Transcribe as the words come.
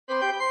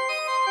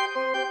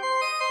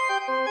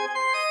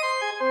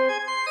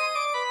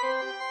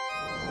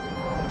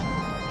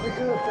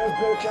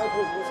break up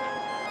with me.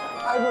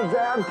 I'm a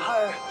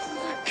vampire.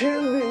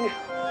 Kill me.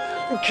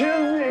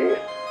 Kill me.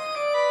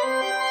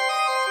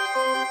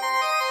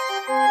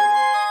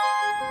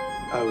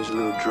 I was a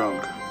little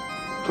drunk.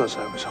 Plus,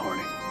 I was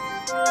horny.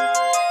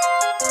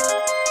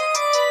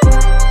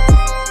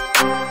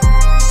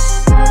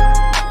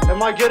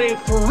 Am I getting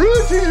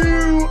through to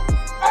you?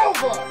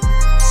 Over!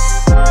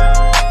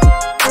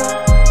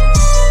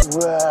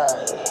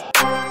 Well.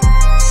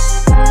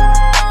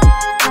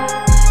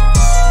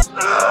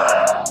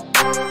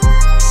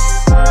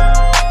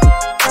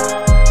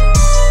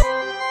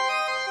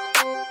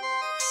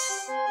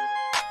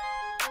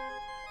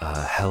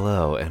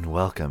 Hello and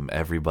welcome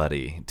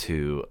everybody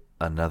to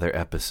another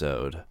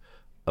episode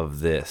of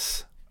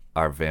this,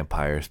 Our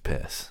Vampire's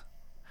Piss.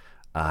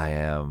 I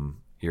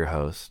am your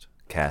host,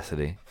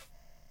 Cassidy.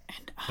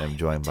 And I'm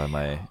joined by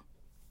my...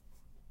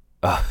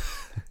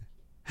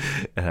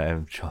 and I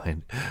am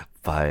joined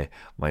by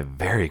my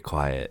very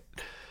quiet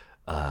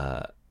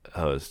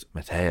host,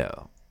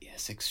 Mateo.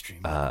 Yes,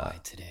 extremely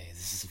quiet today.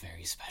 This is a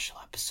very special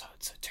episode,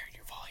 so turn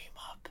your volume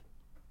up.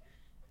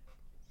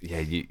 Yeah,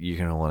 you're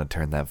going to want to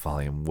turn that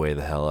volume way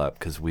the hell up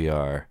because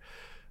we're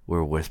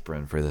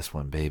whispering for this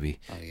one, baby.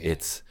 Oh, yeah.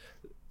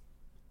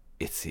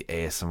 It's the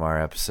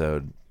ASMR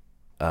episode.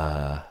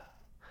 We're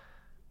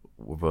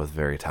both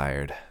very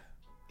tired.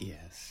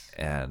 Yes.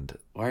 And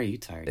why are you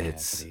tired,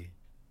 Cassidy?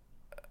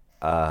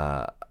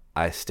 I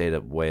stayed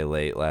up way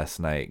late last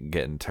night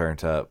getting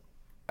turned up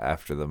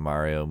after the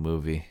Mario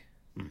movie.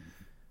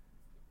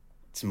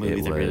 It's a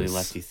movie that really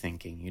left you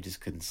thinking. You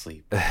just couldn't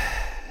sleep.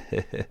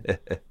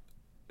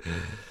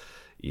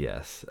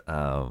 Yes.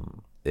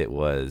 It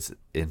was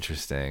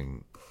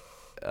interesting.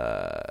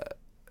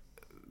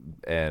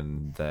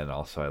 And then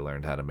also I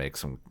learned how to make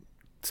some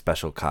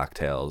special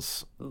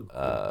cocktails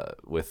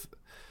with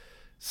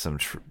some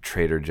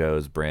Trader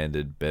Joe's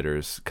branded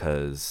bitters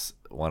because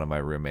one of my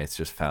roommates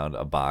just found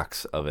a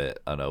box of it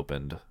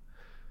unopened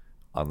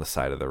on the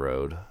side of the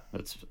road.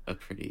 That's a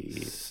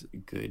pretty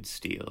good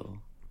steal.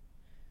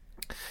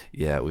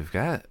 Yeah, we've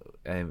got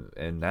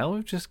and now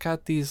we've just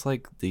got these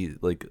like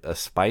a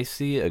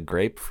spicy, a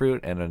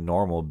grapefruit, and a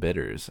normal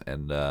bitters,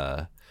 and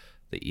they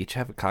each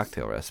have a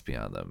cocktail recipe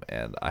on them,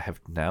 and I have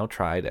now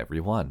tried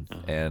every one,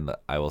 and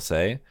I will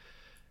say,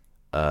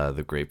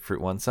 the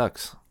grapefruit one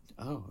sucks.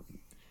 Oh,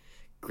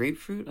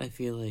 grapefruit, I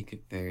feel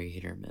like very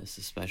hit or miss,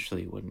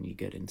 especially when you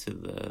get into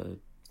the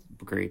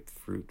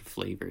grapefruit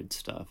flavored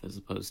stuff as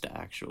opposed to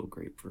actual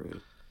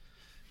grapefruit.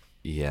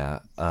 Yeah,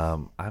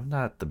 I'm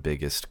not the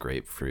biggest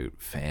grapefruit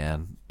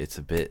fan. It's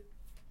a bit,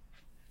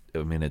 I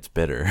mean, it's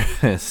bitter,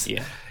 is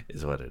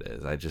what it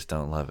is. I just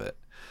don't love it.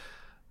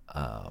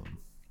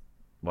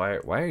 Why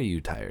are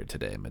you tired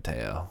today,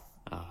 Mateo?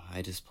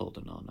 I just pulled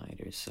an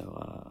all-nighter,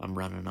 so I'm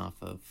running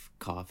off of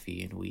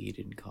coffee and weed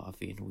and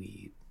coffee and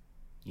weed.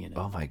 You know.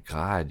 Oh my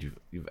God,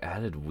 you've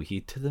added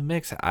weed to the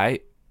mix.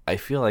 I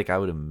feel like I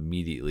would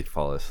immediately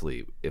fall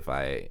asleep if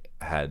I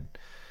had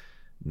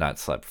not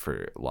slept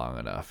for long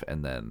enough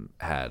and then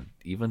had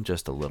even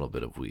just a little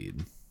bit of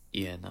weed.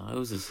 Yeah, no, it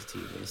was a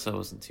sativa, so it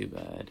wasn't too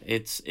bad.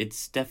 It's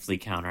definitely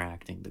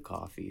counteracting the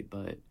coffee,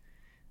 but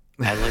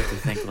I like to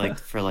think like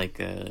for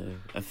like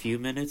a few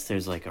minutes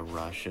there's like a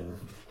rush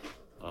of,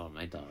 oh,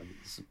 my dog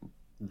is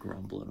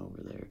grumbling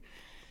over there.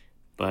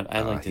 But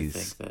I like to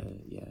think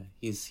that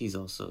he's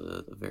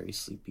also a very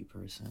sleepy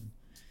person.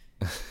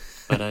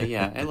 But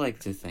I like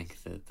to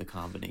think that the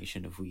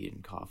combination of weed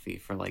and coffee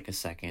for like a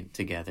second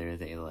together,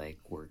 they like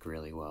work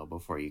really well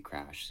before you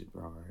crash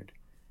super hard.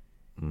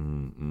 I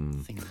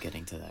think I'm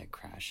getting to that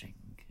crashing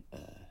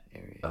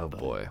area. Oh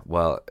boy!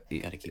 Well,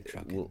 you gotta keep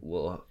trucking.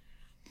 We'll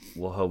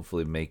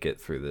hopefully make it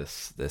through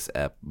this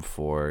ep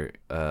before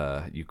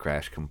you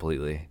crash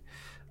completely.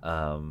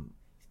 How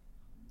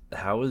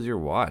was your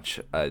watch?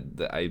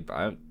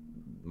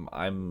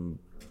 I'm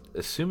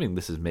assuming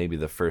this is maybe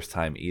the first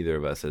time either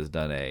of us has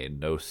done a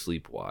no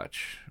sleep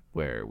watch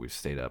where we've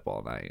stayed up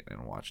all night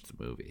and watched the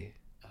movie.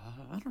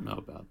 I don't know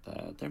about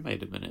that. There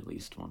might have been at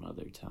least one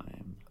other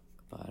time,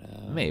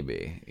 but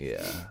maybe,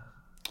 yeah.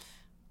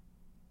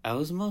 I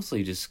was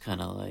mostly just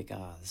kind of like,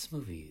 this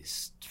movie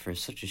is, for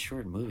such a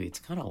short movie, it's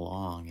kind of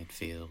long, it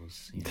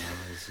feels, you know,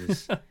 it's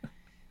just...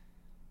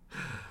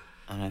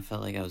 And I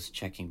felt like I was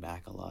checking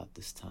back a lot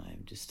this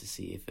time just to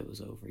see if it was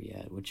over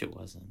yet, which it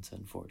wasn't,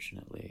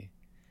 unfortunately.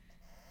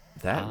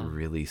 That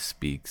really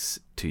speaks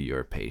to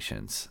your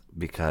patience,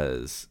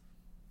 because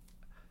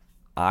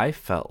I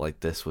felt like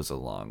this was a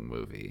long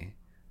movie,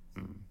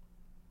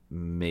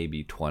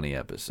 maybe 20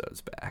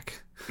 episodes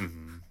back.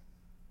 Mm-hmm.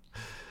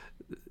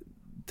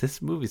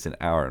 This movie's an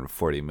hour and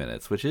 40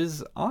 minutes, which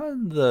is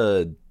on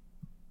the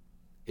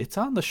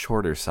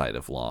shorter side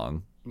of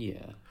long.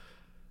 Yeah.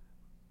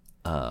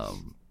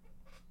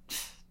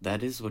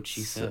 That is what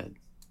she said.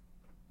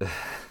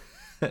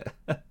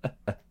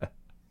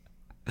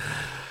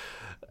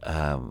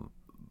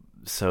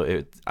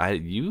 So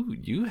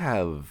you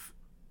have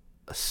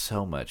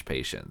so much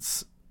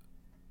patience.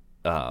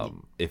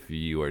 If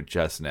you are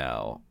just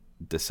now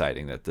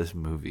deciding that this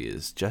movie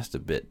is just a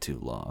bit too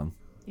long.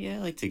 Yeah, I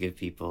like to give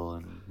people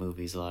and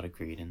movies a lot of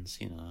credence,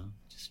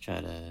 Just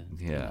try to,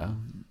 Yeah,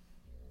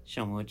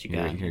 show them what you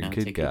you're got, you're a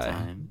good take your guy.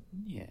 time.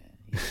 Yeah,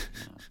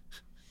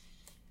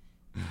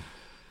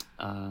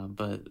 yeah,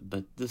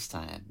 but this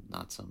time,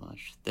 not so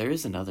much. There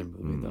is another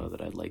movie, though,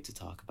 that I'd like to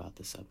talk about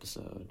this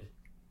episode.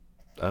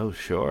 Oh,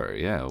 sure.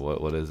 Yeah.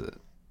 What is it?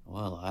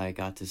 Well, I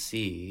got to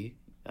see,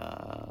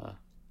 uh,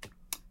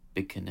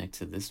 big connect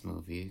to this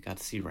movie, got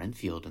to see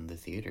Renfield in the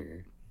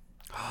theater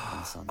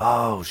on Sunday.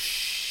 Oh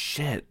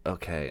shit.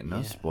 Okay, no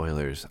Yeah.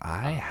 spoilers.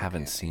 I Oh,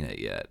 haven't okay. seen it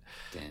yet.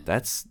 Damn.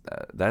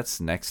 That's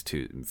next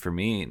for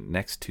me.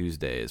 Next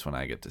Tuesday is when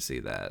I get to see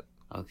that.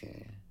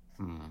 Okay.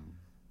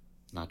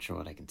 Not sure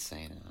what I can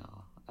say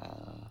now.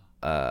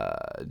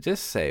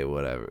 Just say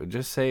whatever.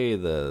 Just say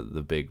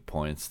the big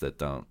points that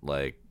don't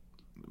like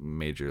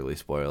majorly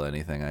spoil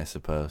anything, I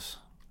suppose.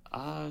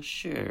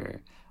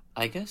 Sure.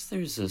 I guess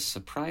there's a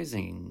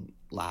surprising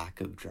lack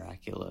of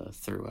Dracula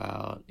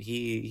throughout.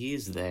 He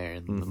is there,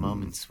 and the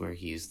moments where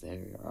he's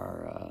there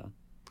are.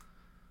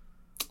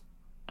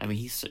 I mean,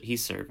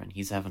 he's serving.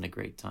 He's having a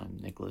great time.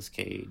 Nicolas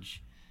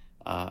Cage.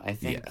 I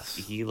think Yes.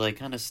 he like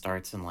kind of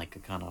starts in like a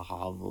kind of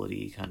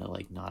hobbledy, kind of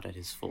like not at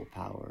his full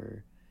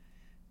power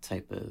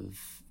type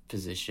of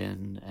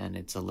position, and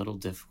it's a little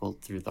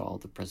difficult through all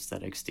the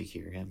prosthetics to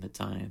hear him at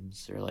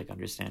times or like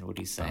understand what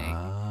he's saying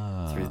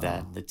through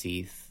that and the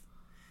teeth.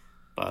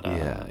 But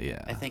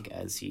Yeah. I think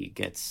as he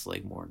gets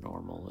like more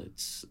normal,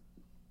 it's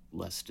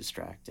less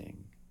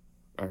distracting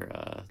or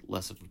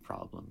less of a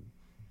problem.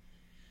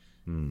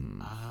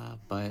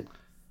 But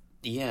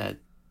yeah,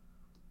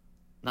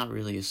 not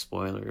really a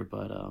spoiler,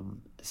 but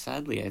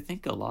sadly, I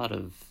think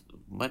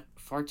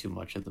far too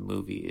much of the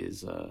movie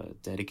is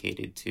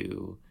dedicated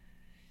to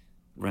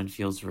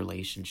Renfield's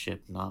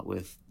relationship, not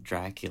with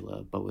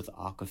Dracula, but with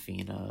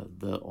Awkwafina,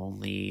 the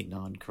only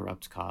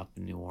non-corrupt cop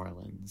in New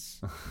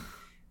Orleans,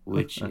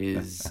 which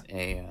is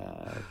a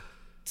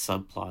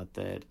subplot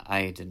that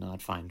I did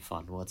not find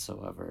fun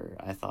whatsoever.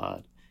 I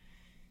thought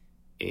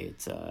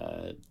it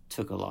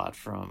took a lot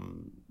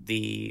from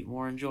the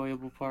more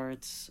enjoyable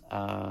parts.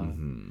 Let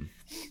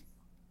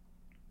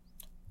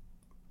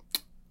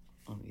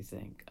me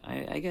think.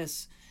 I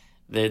guess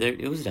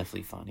it was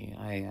definitely funny.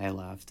 I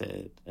laughed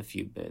at a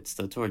few bits,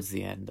 though towards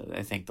the end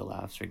I think the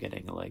laughs were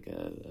getting like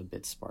a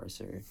bit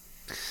sparser.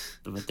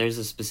 But there's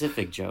a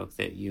specific joke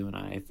that you and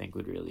I think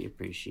would really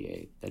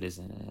appreciate that is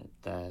in it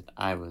that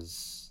I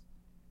was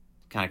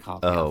kind of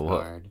caught me off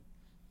guard.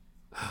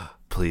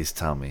 Please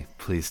tell me.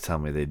 Please tell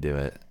me they do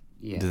it.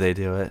 Yeah. Do they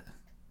do it?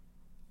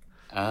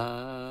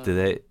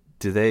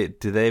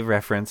 Do they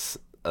reference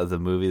the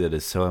movie that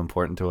is so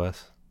important to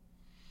us?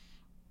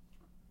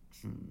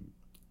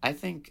 I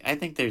think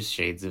there's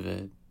shades of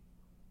it.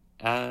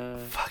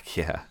 Fuck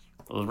yeah.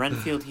 Well,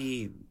 Renfield,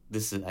 I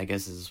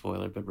guess is a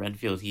spoiler, but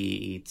Renfield, he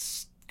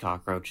eats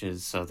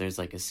cockroaches, so there's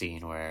like a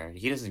scene where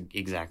he doesn't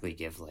exactly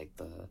give like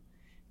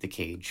the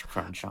cage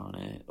crunch on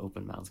it,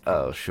 open mouth crunch.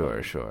 Oh,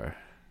 sure.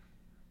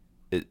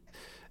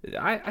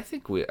 I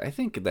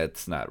think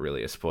that's not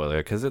really a spoiler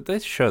because they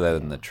show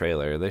that in the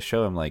trailer. They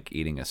show him like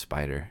eating a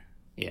spider.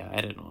 Yeah,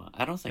 I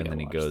don't think. And then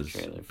he goes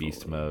the trailer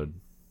beast fully. mode.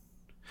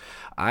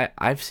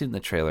 I've seen the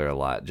trailer a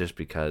lot just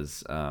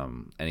because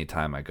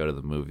anytime I go to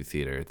the movie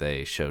theater,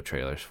 they show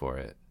trailers for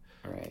it.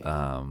 Right.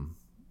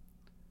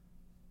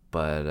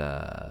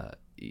 But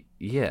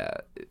yeah.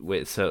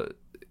 Wait, so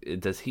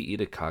does he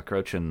eat a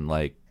cockroach in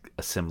like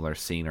a similar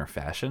scene or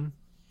fashion?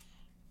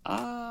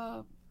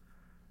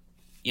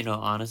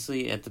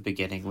 Honestly, at the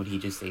beginning when he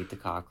just ate the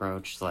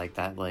cockroach, like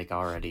that, like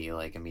already,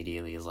 like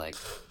immediately, like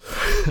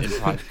in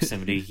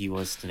proximity he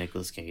was to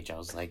Nicolas Cage. I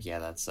was like, yeah,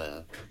 that's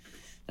a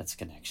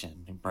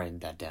connection. I'm writing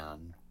that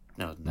down,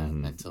 noting that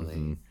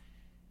mentally.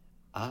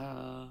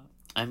 I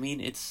mean,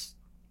 it's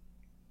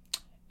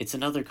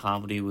another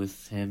comedy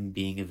with him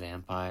being a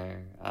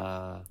vampire.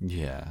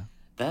 Yeah.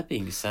 That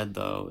being said,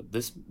 though,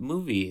 this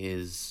movie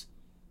is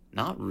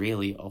not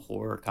really a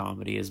horror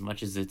comedy as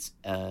much as it's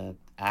a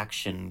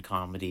action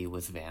comedy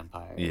with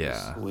vampires.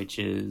 Yeah. Which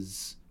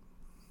is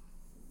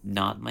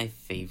not my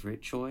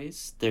favorite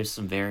choice. There's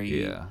some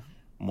very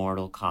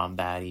Mortal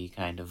Kombat-y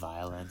kind of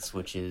violence,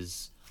 which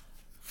is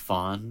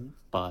fun,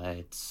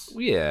 but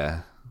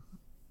yeah,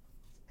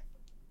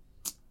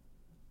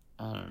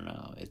 I don't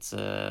know. It's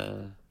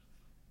a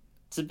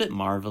bit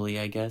Marvel-y,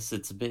 I guess.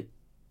 It's a bit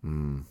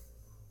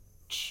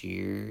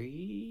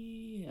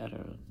cheery. I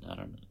don't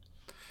know.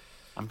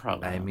 I'm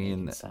probably not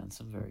making sense.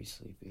 I'm very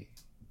sleepy.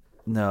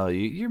 No,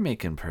 you're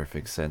making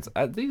perfect sense.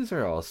 These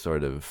are all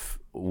sort of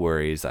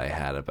worries I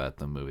had about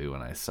the movie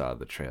when I saw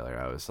the trailer.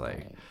 I was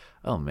like,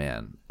 oh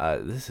man,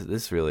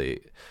 this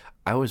really.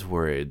 I was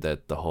worried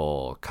that the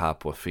whole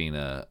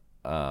Awkwafina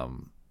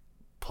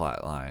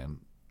plot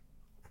line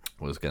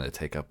was going to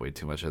take up way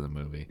too much of the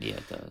movie. Yeah,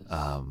 it does.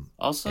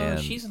 Also,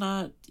 she's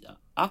not...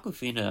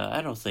 Awkwafina,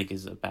 I don't think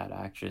is a bad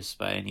actress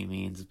by any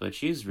means, but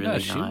she's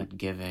really not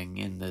giving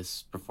in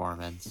this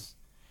performance.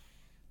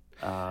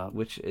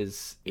 Which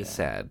is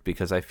sad,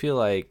 because I feel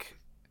like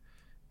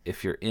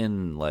if you're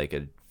in like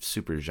a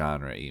super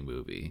genre-y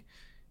movie,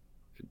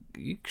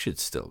 you should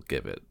still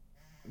give it,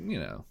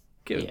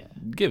 give Yeah.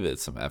 give it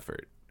some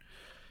effort.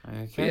 Her But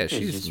yeah, character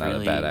is she's just not a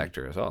really bad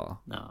actor at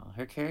all. No,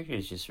 her character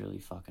is just really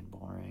fucking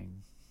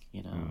boring.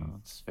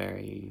 It's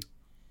very.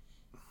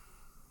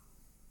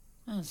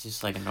 It's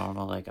just like a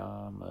normal, like,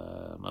 oh,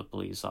 I'm a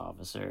police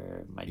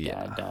officer. My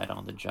dad died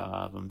on the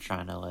job. I'm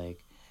trying to,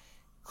 like,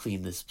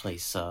 clean this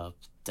place up.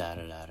 Da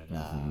da da da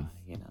da.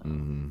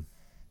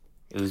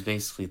 It was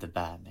basically the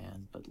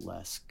Batman, but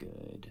less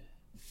good.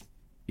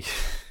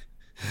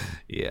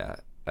 Yeah,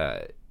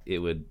 it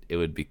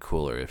would be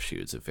cooler if she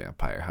was a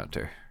vampire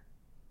hunter.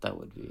 That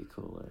would be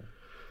cooler.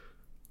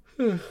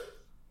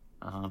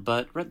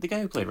 But the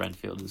guy who played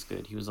Renfield was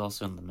good. He was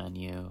also in The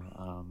Menu.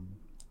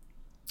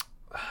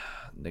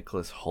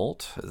 Nicholas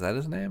Hoult, is that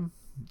his name?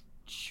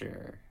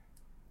 Sure.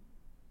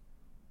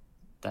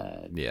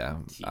 Yeah,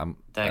 I'm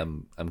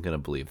gonna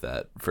believe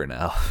that for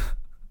now.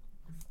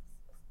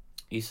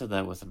 You said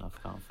that with enough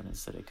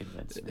confidence that it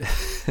convinced me.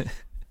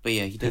 But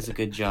yeah, he does a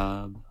good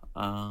job.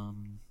 Yeah,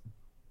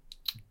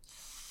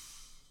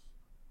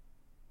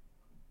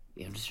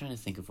 I'm just trying to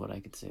think of what I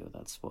could say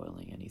without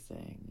spoiling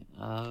anything.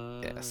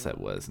 Yes,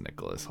 that was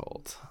Nicholas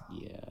Hoult.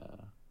 Yeah.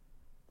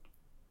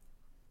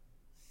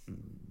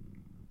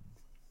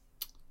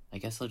 I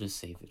guess I'll just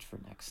save it for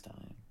next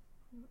time.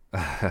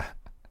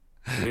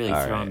 You're really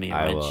throwing me a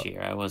wrench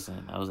here. I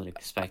wasn't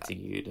expecting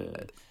you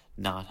to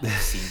not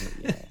have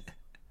seen it yet.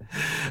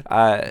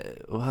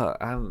 Well,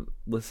 I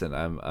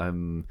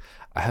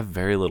have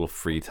very little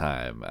free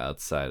time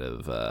outside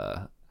of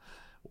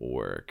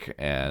work,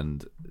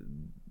 and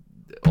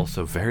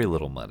also very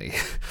little money.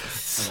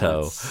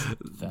 So that's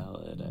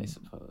valid, I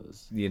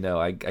suppose.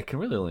 I can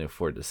really only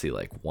afford to see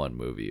like one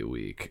movie a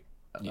week.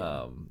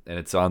 Yeah. And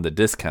it's on the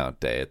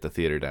discount day at the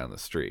theater down the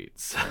street.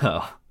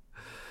 So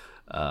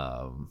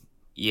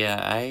yeah,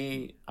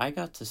 I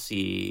got to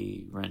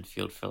see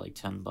Renfield for like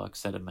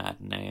 $10 at a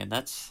matinee, and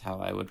that's how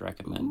I would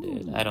recommend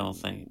it. I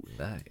don't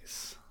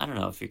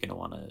know if you're gonna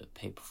want to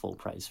pay full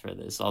price for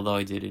this, although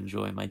I did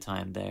enjoy my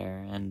time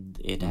there, and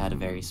it had a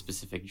very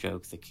specific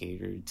joke that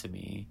catered to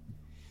me.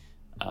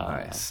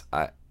 Nice.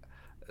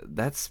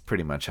 That's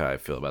pretty much how I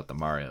feel about the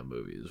Mario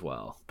movie as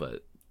well,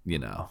 but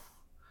yeah,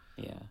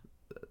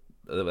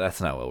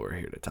 that's not what we're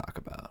here to talk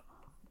about.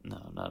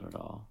 No, not at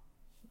all.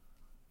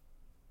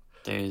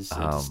 There's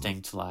a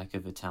distinct lack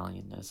of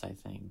Italianness, I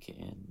think,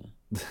 in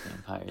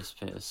Vampire's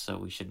Piss, so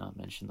we should not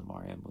mention the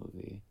Mario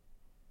movie.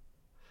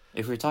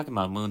 If we were talking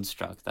about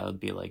Moonstruck, that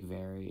would be like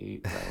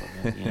very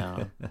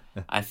relevant,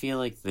 I feel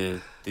like the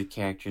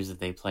characters that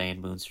they play in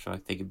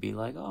Moonstruck, they could be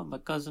like, oh, my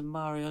cousin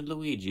Mario and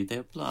Luigi,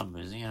 they're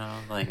plumbers,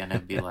 like, and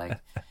I'd be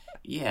like,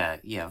 yeah,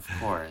 of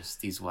course,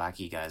 these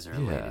wacky guys are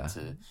related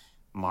to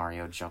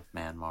Mario,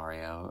 Jumpman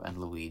Mario, and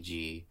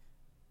Luigi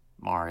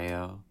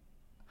Mario.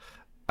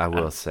 I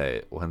will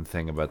say one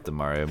thing about the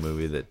Mario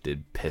movie that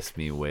did piss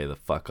me way the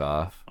fuck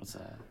off. What's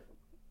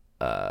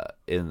that?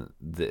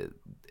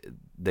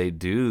 They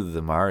do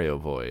the Mario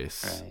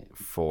voice Right.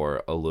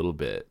 for a little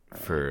bit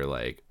for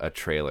like a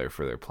trailer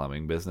for their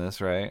plumbing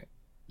business, right?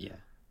 Yeah.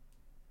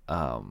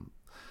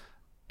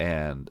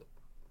 And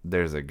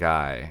there's a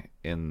guy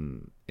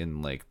in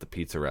like the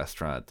pizza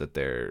restaurant that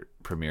they're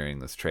premiering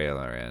this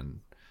trailer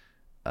in,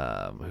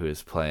 who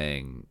is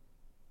playing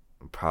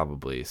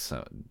probably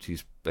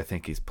I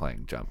think he's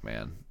playing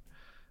Jumpman.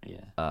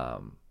 Yeah.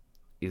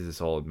 He's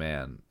this old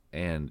man,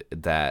 and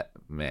that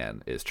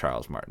man is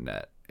Charles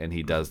Martinet, and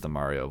he does the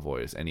Mario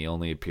voice, and he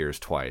only appears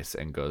twice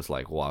and goes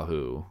like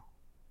wahoo.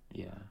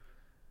 Yeah.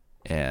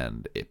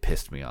 And it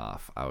pissed me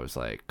off. I was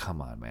like,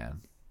 come on,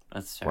 man.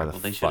 That's terrible.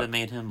 They should have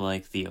made him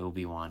like the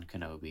Obi-Wan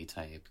Kenobi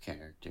type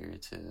character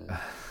to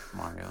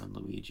Mario and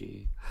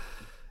Luigi.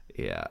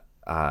 Yeah.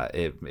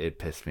 It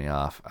pissed me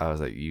off. I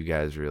was like, you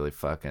guys really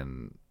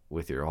fucking,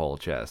 with your whole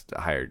chest,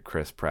 hired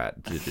Chris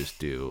Pratt to just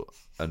do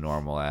a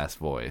normal ass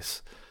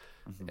voice.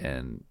 Mm-hmm.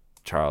 And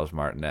Charles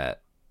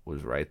Martinet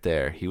was right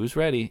there. He was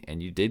ready,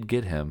 and you did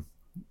get him,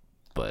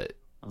 but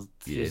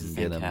you didn't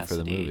get him for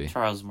the movie.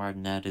 Charles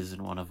Martinet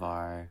isn't one of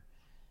our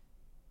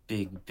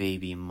big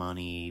baby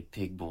money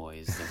pig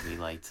boys that we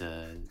like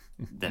to,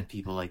 that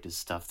people like to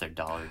stuff their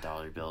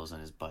dollar bills in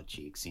his butt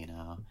cheeks,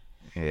 Yeah.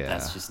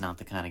 That's just not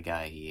the kind of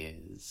guy he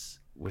is.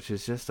 Which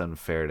is just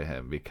unfair to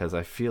him, because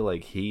I feel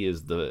like he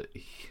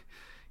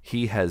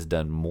has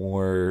done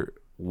more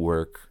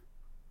work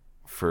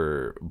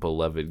for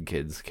beloved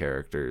kids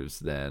characters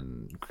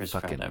than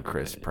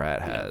Chris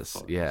Pratt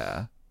has.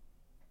 Yeah.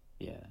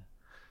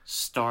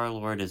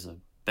 Star-Lord is a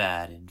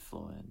bad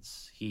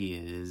influence. He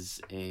is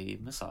a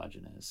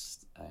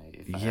misogynist,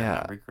 if I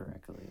remember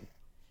correctly.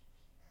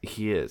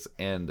 He is,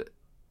 and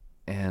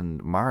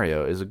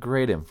Mario is a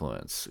great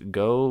influence.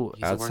 Go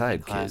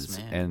outside, kids,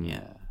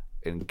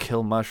 and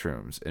kill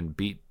mushrooms and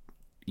beat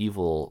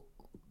evil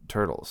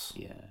turtles.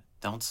 Yeah.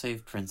 Don't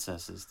save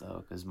princesses,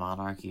 though, because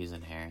monarchy is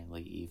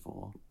inherently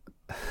evil.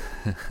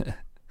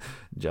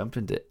 Jump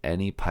into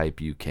any pipe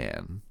you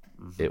can.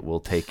 Mm-hmm. It will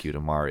take you to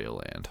Mario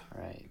Land.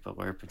 Right, but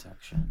wear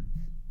protection.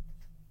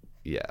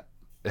 Yeah.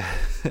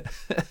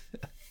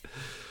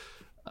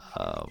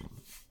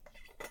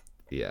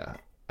 Yeah.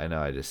 I know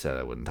I just said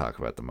I wouldn't talk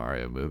about the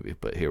Mario movie,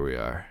 but here we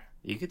are.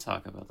 You could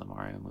talk about the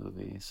Mario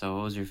movie. So,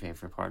 what was your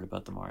favorite part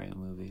about the Mario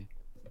movie?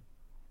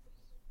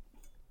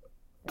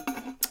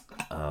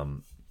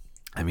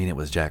 I mean, it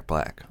was Jack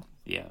Black.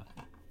 Yeah,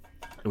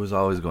 It was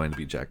always going to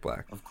be Jack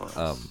Black. of course.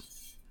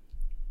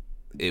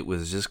 It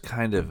was just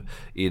kind of,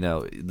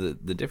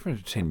 the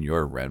difference between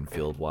your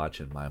Renfield watch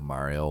and my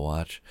Mario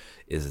watch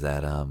is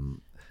that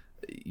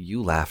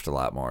you laughed a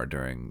lot more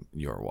during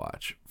your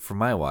watch. For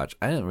my watch,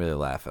 I didn't really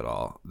laugh at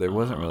all. There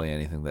wasn't really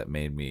anything that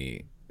made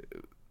me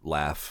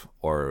laugh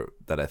or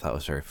that I thought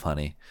was very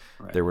funny.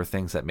 Right. There were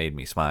things that made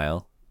me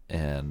smile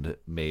and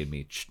made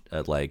me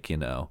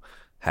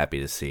happy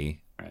to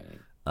see. Right.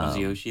 Was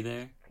Yoshi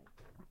there?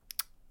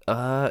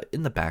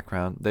 In the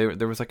background,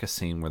 there was like a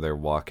scene where they're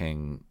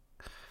walking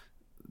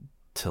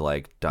to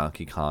like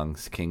Donkey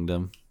Kong's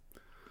kingdom,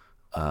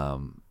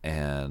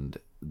 and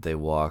they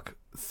walk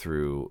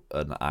through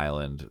an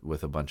island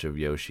with a bunch of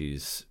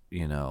Yoshis,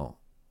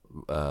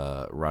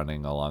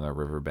 running along a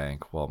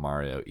riverbank while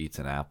Mario eats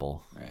an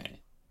apple. Right.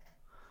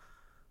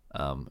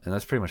 And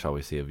that's pretty much all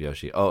we see of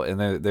Yoshi. Oh,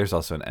 and there's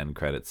also an end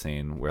credit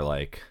scene where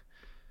like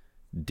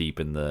deep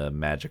in the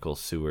magical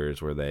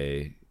sewers where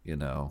they,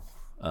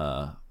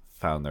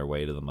 found their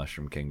way to the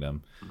Mushroom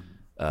Kingdom.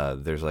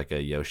 There's like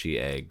a Yoshi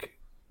egg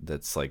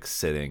that's like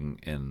sitting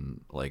in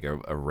like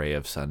a ray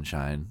of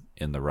sunshine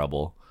in the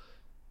rubble,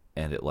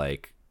 and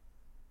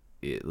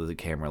the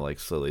camera like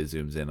slowly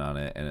zooms in on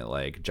it, and it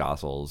like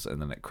jostles,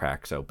 and then it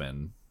cracks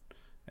open,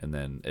 and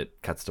then it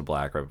cuts to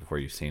black right before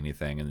you see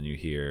anything, and then you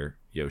hear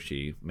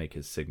Yoshi make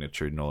his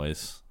signature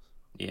noise.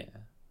 Yeah.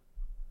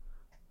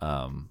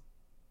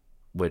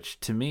 Which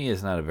to me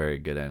is not a very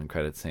good end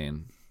credit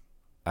scene.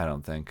 I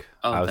don't think.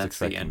 Oh, I was that's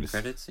expecting the end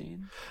credit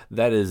scene?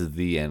 That is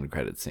the end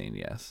credit scene,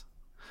 yes.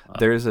 Wow.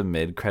 There's a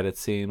mid-credit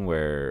scene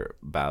where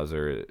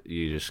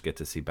you just get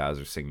to see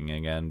Bowser singing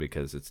again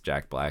because it's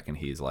Jack Black and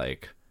he's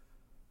like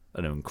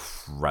an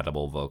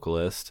incredible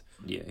vocalist.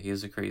 Yeah, he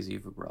has a crazy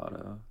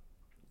vibrato.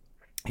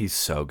 He's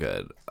so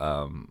good.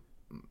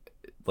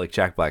 Like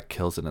Jack Black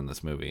kills it in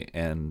this movie,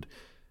 and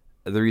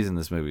the reason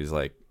this movie is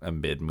like a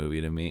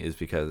mid-movie to me is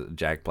because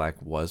Jack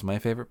Black was my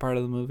favorite part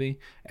of the movie,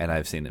 and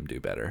I've seen him do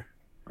better.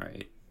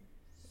 Right.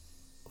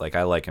 Like,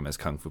 I like him as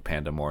Kung Fu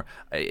Panda more.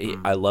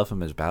 I love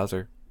him as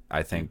Bowser.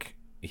 I think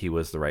he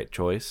was the right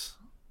choice.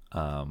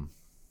 But,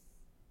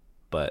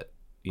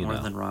 More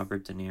than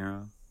Robert De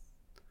Niro?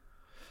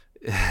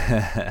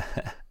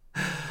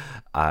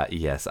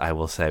 Yes, I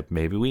will say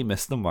maybe we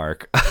missed the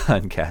mark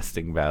on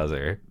casting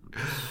Bowser.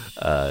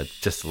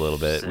 Just a little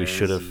bit. We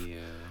should have.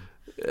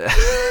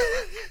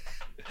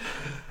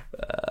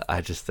 I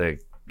just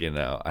think,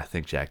 I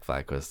think Jack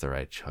Black was the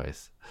right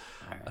choice.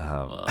 All right.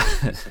 Well,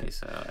 if you say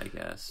so, I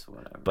guess.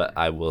 Whatever. But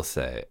I will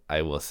say,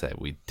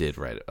 we did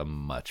write a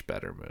much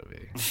better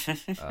movie.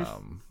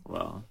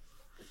 Well,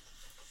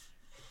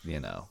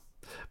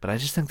 But I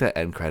just think that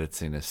end credit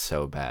scene is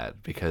so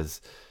bad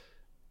because,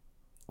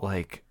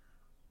 like,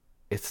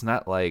 it's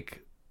not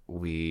like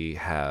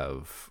we've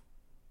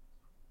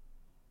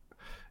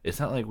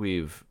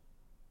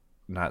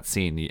not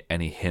seen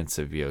any hints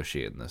of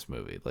Yoshi in this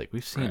movie. Like,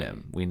 we've seen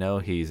him. We know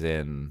he's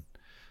in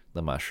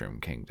the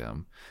Mushroom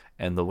Kingdom.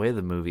 And the way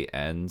the movie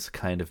ends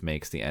kind of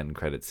makes the end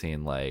credit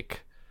scene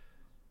like,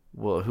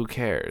 well, who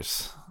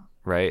cares?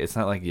 Right? It's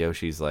not like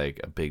Yoshi's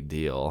like a big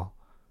deal.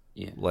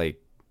 yeah.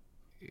 Like,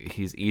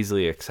 he's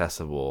easily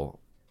accessible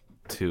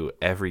to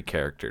every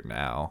character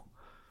now.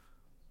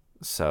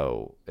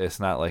 So it's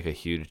not like a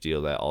huge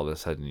deal that all of a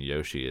sudden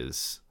Yoshi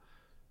is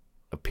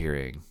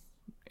appearing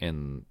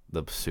in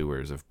the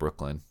sewers of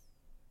Brooklyn.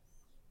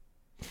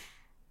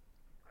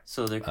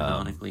 So they're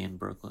canonically in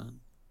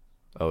Brooklyn?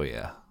 Oh,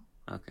 yeah.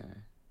 Okay.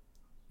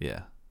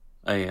 Yeah.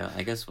 Oh, yeah.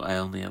 I guess I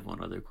only have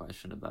one other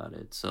question about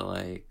it. So,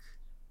 like,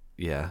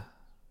 Yeah.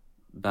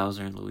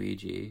 Bowser and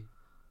Luigi,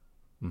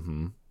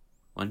 Mm-hmm.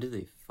 when do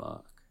they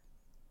fuck?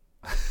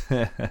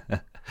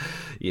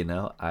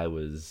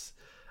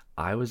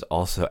 I was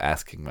also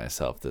asking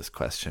myself this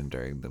question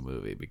during the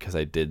movie because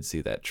I did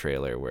see that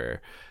trailer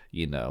where,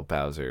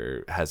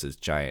 Bowser has his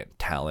giant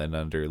talon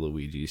under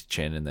Luigi's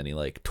chin and then he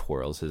like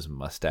twirls his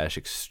mustache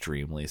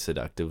extremely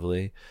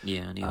seductively.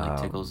 Yeah, and he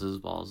like tickles his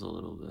balls a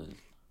little bit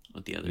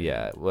with the other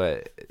Yeah, hand.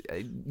 well,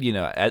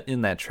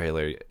 in that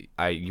trailer,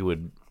 you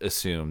would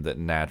assume that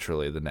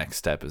naturally the next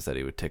step is that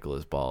he would tickle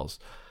his balls.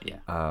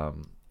 Yeah.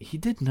 He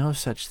did no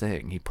such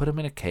thing. He put him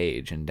in a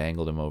cage and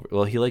dangled him over.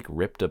 Well, he like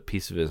ripped a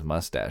piece of his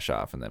mustache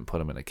off and then put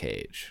him in a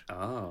cage.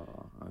 Oh,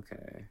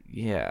 okay.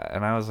 Yeah,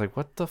 and I was like,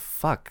 "What the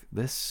fuck?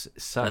 This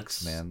sucks,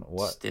 That's man.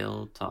 What?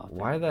 Still talking.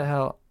 Why the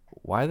hell?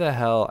 Why the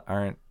hell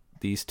aren't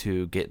these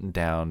two getting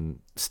down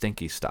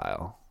Stinky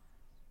style?"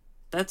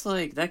 That's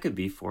like, that could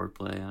be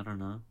foreplay. I don't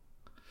know.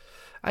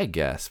 I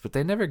guess, but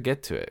they never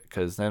get to it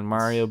because then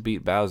Mario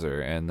beat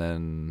Bowser and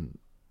then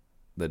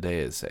the day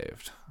is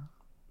saved.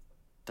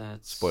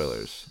 That's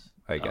Spoilers,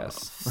 I guess.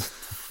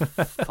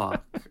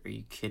 Fuck. Are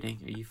you kidding?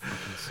 Are you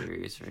fucking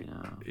serious right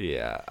now?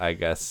 Yeah, I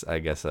guess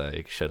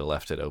I should have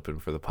left it open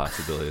for the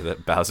possibility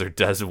that Bowser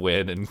does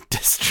win and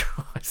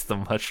destroys the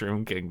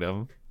Mushroom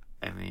Kingdom.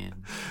 I mean,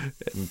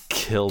 and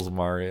kills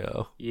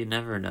Mario. you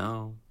never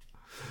know.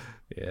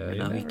 Yeah, You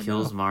know, he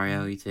kills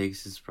Mario. He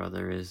takes his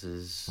brother as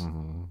his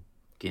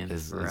gimp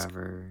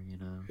forever. You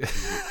know,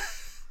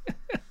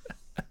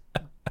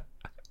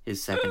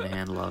 his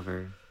secondhand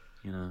lover.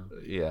 You know.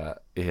 Yeah.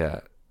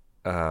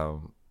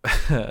 Um,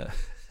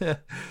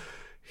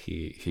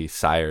 he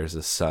sires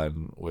a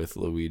son with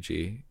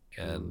Luigi,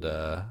 and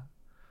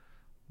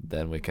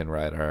then we can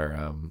write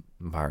our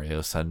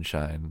Mario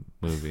Sunshine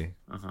movie.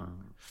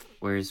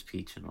 Where's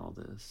Peach in all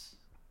this?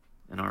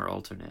 In our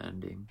alternate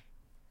ending?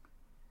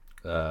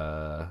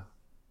 I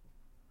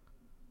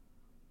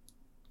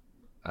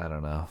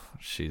don't know.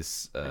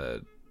 She's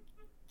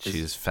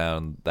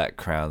found that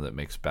crown that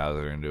makes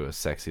Bowser into a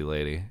sexy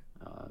lady.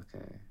 Oh,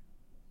 okay.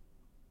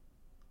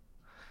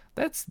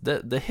 That's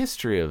the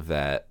history of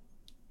that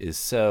is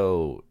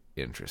so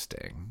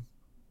interesting.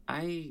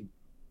 I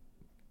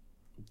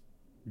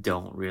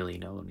don't really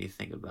know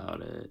anything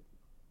about it.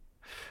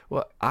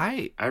 Well,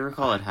 I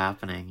recall it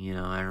happening, you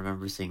know. I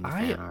remember seeing the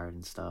fan art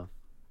and stuff.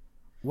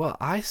 Well,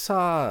 I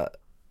saw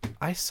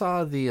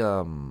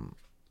the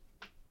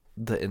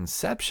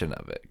inception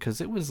of it,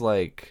 because it was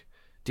like,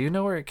 do you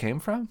know where it came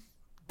from?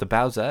 The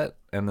Bowsette,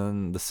 and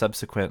then the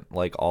subsequent,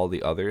 like, all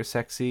the other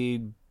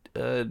sexy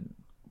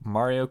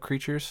Mario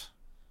creatures.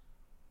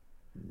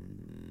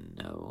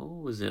 No,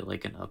 was it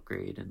like an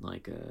upgrade in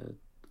like a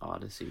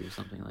Odyssey or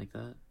something like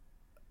that?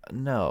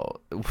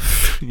 No,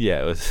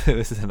 yeah, it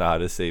was an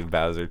Odyssey.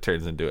 Bowser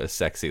turns into a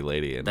sexy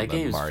lady, and that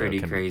game's Mario pretty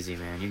crazy,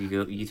 man.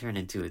 You turn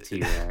into a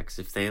T-Rex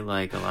if they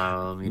like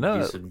allow me to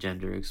do some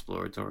gender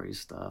exploratory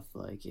stuff.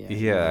 Like, yeah,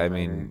 whatever. I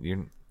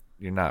mean,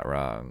 you're not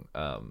wrong.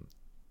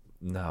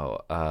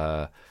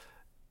 No,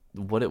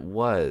 what it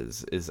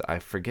was is, I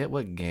forget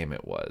what game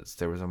it was.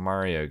 There was a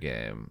Mario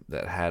game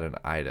that had an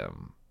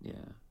item. Yeah.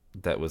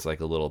 That was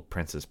like a little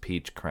Princess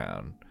Peach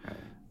crown. Right.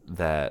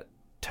 That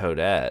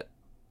Toadette,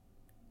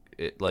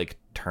 it like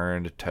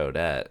turned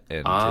Toadette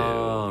into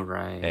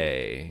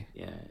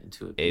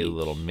into a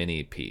little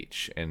mini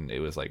Peach, and it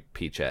was like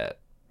Peachette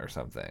or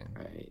something.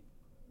 Right.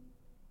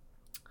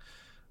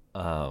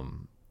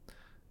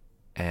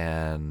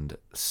 And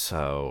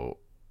so,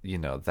 you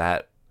know,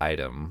 that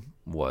item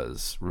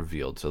was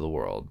revealed to the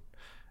world,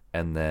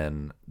 and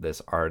then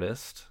this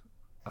artist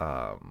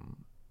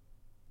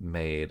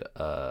made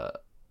a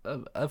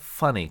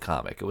funny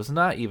comic. It was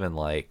not even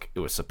like it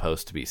was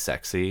supposed to be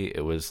sexy.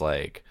 It was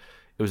like,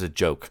 it was a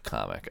joke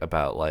comic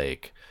about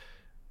like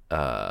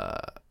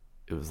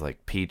it was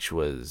like Peach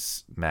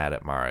was mad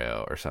at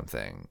Mario or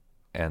something,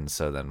 and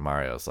so then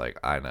Mario's like,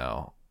 I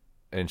know,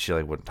 and she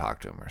like wouldn't talk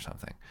to him or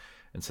something,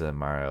 and so then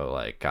Mario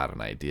like got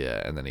an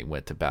idea, and then he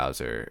went to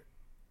Bowser,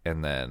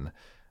 and then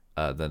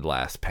the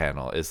last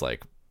panel is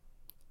like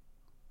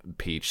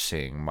Peach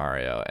seeing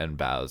Mario and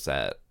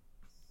Bowsette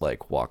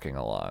like walking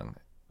along.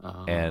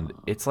 And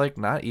it's like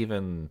not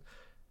even,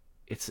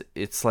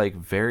 it's like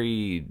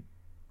very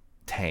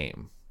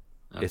tame.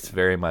 Okay. It's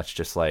very much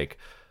just like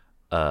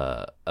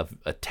a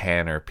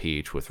tanner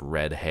Peach with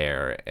red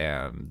hair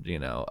and, you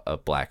know, a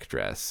black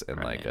dress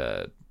and like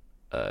a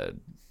I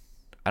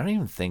don't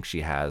even think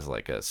she has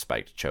like a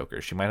spiked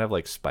choker. She might have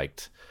like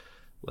spiked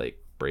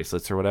like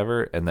bracelets or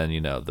whatever, and then, you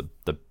know, the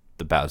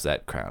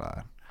Bowsette crown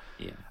on.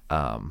 Yeah.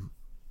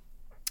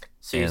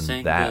 So you're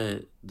saying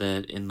that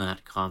in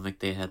that comic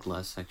they had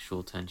less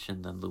sexual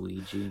tension than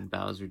Luigi and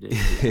Bowser did in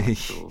the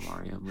actual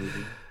Mario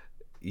movie?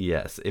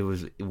 Yes, it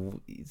was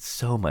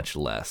so much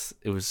less.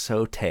 It was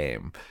so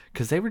tame,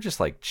 because they were just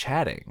like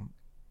chatting,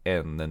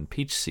 and then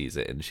Peach sees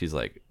it and she's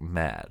like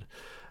mad.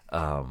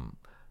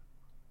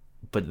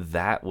 But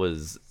that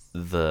was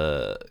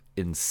the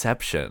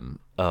inception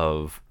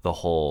of the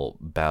whole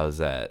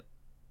Bowsette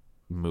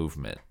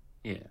movement.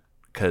 Yeah.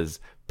 Because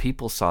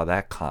people saw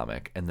that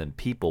comic, and then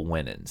people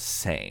went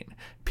insane.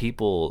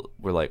 People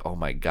were like, oh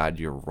my God,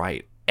 you're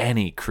right.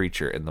 Any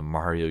creature in the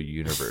Mario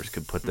universe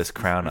could put this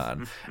crown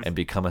on and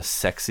become a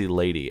sexy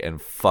lady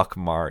and fuck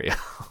Mario.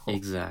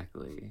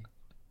 Exactly.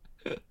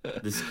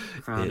 This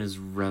crown is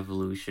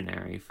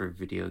revolutionary for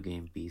video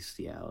game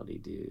bestiality,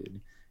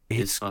 dude.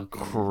 It's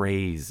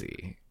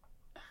crazy.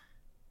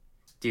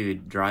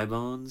 Dude, dry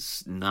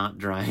bones, not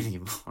dry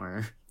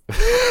anymore.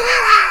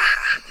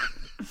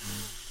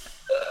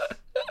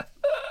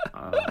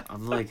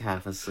 I'm like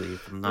half asleep.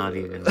 I'm not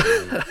even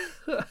like,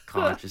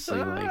 consciously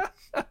like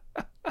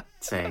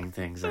saying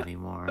things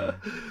anymore.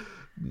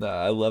 Nah,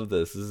 I love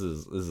this. This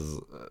is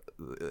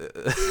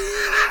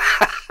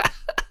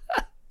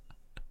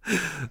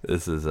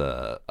this is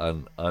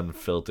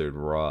unfiltered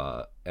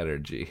raw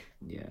energy.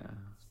 Yeah,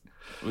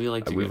 we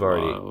like to get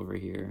raw over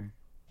here.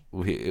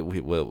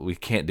 We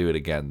can't do it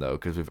again though,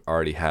 because we've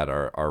already had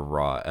our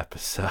raw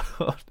episode.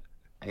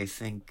 I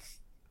think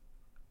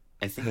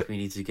we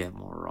need to get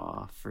more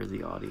raw for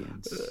the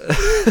audience.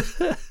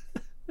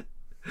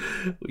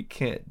 We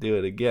can't do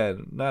it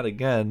again. Not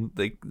again.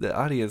 The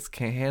audience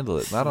can't handle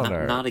it.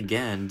 Not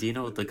again. Do you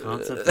know what the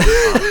concept of the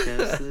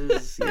podcast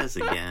is? Yes,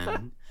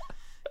 again.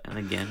 And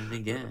again and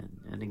again.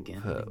 And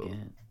again and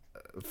again.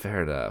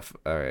 Fair enough.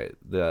 All right.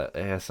 The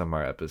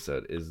ASMR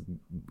episode is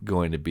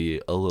going to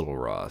be a little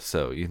raw.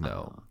 So,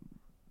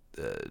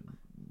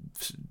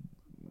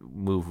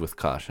 move with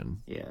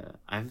caution. Yeah,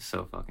 I'm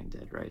so fucking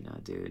dead right now,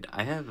 dude.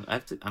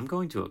 I'm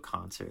going to a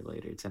concert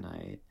later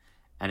tonight,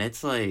 and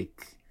it's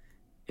like,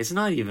 it's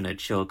not even a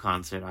chill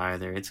concert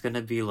either. It's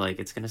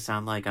gonna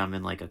sound like I'm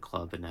in like a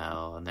club in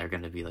hell, and they're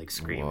gonna be like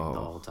screaming the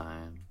Whoa. whole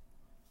time.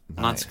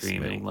 Not Nice,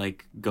 screaming, man.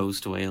 like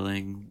ghost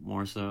wailing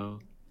more so.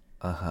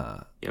 Uh-huh.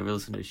 You ever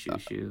listen to Shoo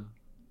Shoo?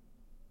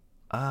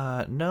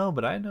 No,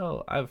 but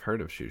I've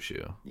heard of Shoo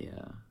Shoo.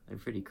 Yeah, they're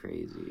pretty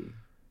crazy.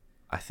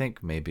 I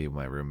think maybe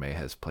my roommate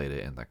has played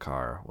it in the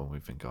car when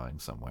we've been going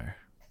somewhere.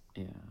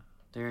 Yeah,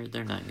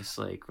 they're nice,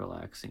 like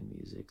relaxing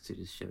music to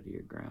just show to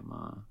your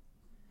grandma.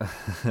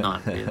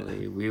 Not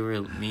really.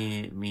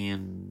 Me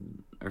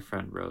and our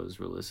friend Rose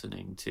were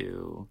listening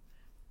to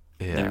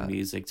their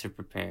music to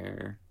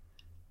prepare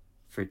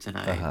for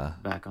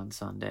tonight back on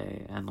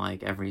Sunday, and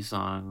like every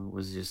song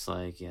was just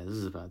like, yeah, this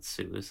is about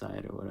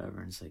suicide or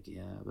whatever, and it's like,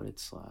 yeah, but it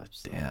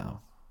slaps. Damn.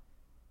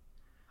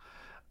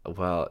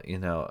 Well,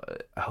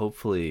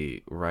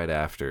 hopefully right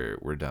after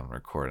we're done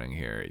recording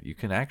here, you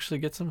can actually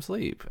get some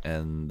sleep,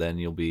 and then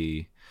you'll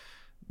be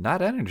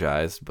not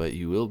energized, but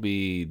you will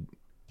be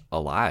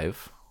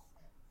alive.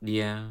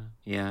 Yeah,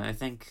 I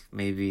think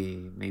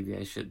maybe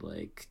I should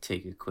like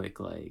take a quick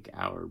like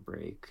hour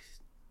break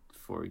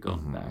before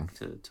going back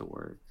to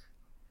work.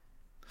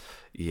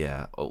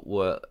 Yeah.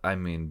 Well, I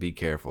mean, be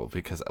careful,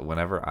 because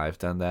whenever I've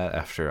done that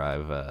after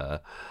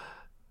I've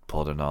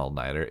pulled an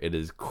all-nighter, it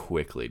has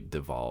quickly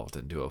devolved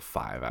into a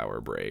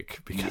 5-hour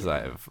break because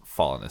I've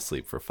fallen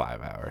asleep for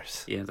 5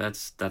 hours. Yeah,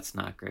 that's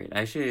not great.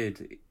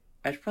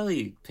 I'd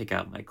probably pick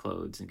out my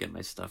clothes and get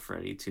my stuff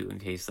ready too in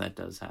case that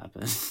does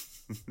happen.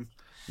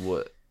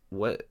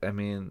 What I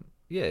mean,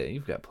 yeah,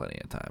 you've got plenty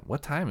of time.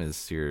 What time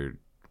is your?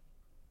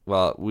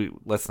 Well,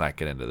 let's not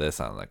get into this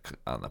on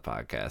the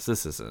podcast.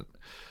 This isn't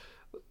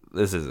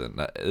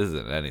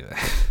anything.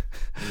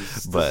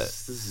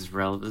 This is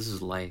relevant. This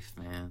is life,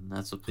 man.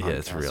 That's what podcasts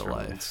it's real are.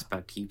 life. It's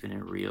about keeping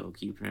it real,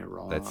 keeping it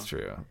raw. That's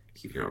true.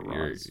 Keeping it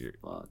raw as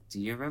fuck.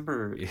 Do you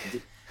remember?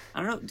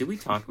 I don't know. Did we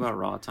talk about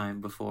Raw Time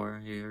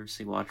before? You ever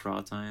watch Raw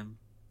Time?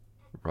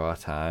 Raw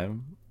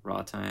Time.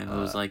 Raw Time. It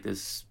was like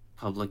this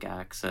public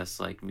access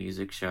like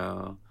music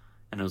show,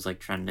 and it was like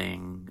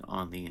trending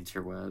on the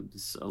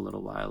interwebs a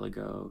little while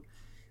ago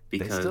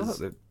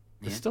because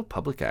there's still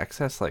public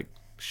access like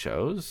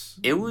shows.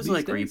 It was these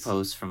like days?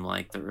 reposts from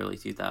like the early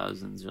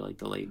 2000s or like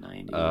the late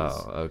 90s.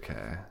 Oh,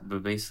 okay.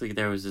 But basically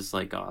there was this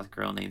like goth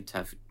girl named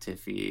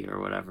Tiffy or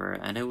whatever,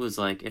 and it was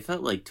like, it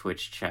felt like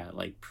Twitch chat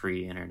like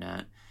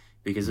pre-internet,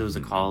 because it was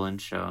a call-in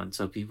show, and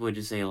so people would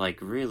just say like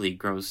really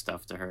gross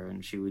stuff to her,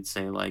 and she would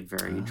say like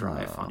very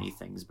dry funny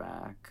things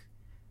back,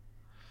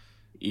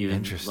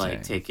 even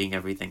like taking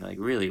everything like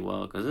really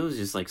well, because it was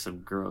just like some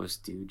gross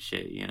dude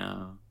shit,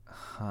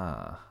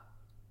 I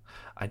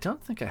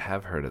don't think I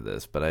have heard of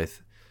this, but I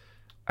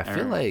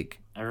feel like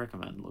I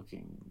recommend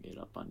looking it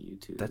up on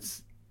YouTube.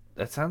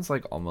 That sounds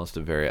like almost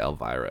a very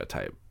Elvira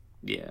type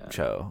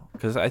show,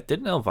 because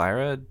didn't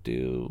Elvira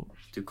do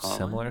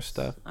similar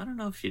stuff? I don't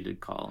know if she did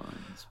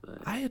call-ins, but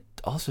I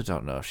also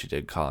don't know if she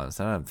did call-ins.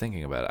 Now that I'm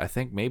thinking about it, I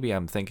think maybe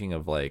I'm thinking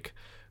of like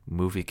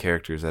movie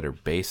characters that are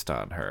based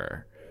on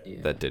her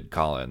that did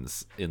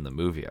call-ins in the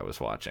movie I was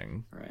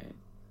watching. Right.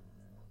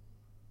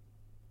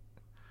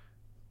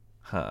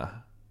 Huh.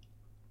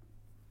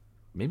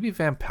 Maybe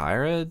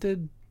Vampira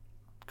did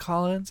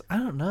call-ins? I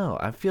don't know.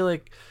 I feel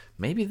like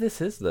maybe this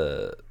is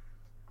the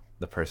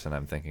person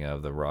I'm thinking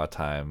of, the Raw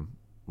Time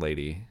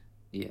lady.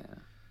 Yeah.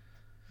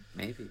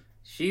 Maybe.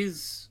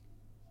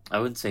 I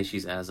wouldn't say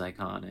she's as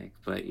iconic,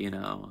 but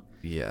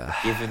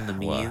given the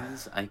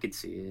means, I could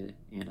see it,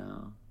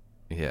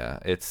 Yeah,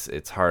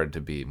 it's hard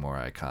to be more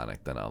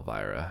iconic than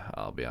Elvira,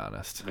 I'll be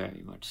honest.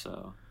 Very much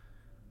so.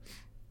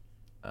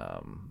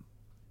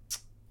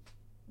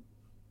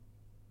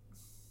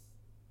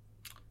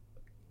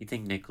 You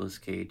think Nicolas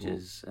Cage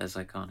is as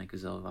iconic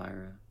as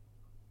Elvira?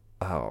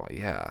 Oh,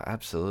 yeah,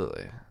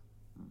 absolutely.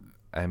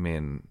 I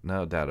mean,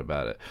 no doubt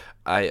about it.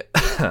 I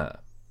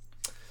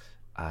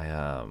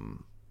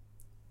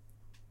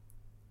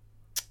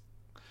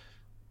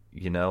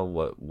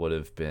what would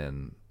have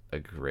been a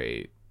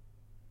great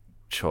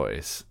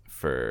choice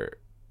for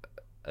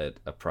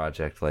a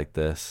project like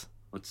this?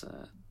 What's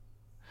that?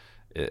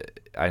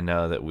 I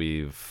know that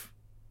we've,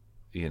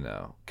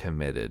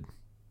 committed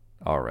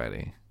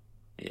already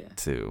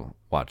to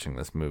watching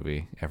this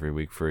movie every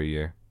week for a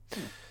year.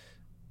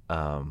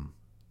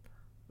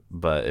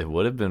 But it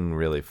would have been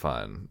really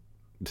fun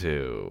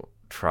to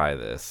try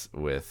this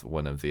with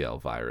one of the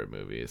Elvira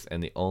movies,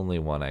 and the only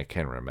one I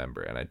can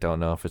remember, and I don't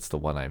know if it's the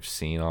one I've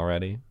seen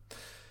already,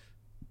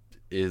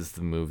 is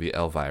the movie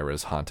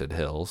Elvira's Haunted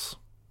Hills.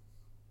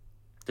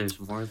 There's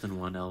more than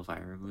one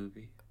Elvira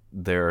movie?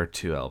 There are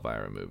 2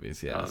 Elvira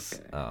movies, yes.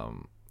 Okay.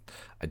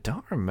 I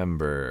don't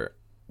remember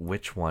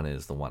which one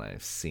is the one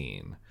I've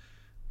seen,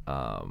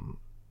 but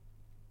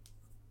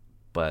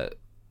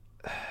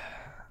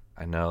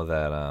I know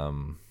that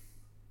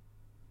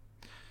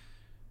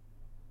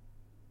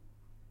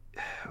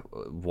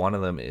one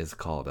of them is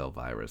called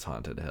Elvira's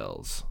Haunted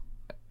Hills,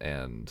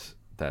 and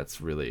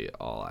that's really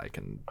all I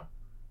can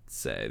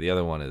say. The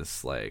other one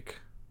is like,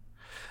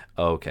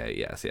 okay,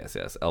 yes.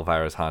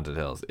 Elvira's Haunted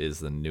Hills is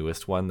the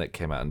newest one that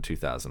came out in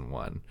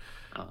 2001.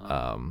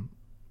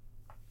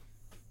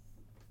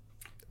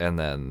 And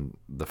then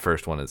the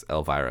first one is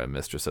Elvira,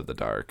 Mistress of the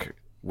Dark,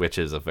 which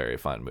is a very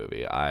fun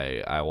movie.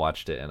 I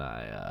watched it and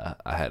I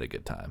had a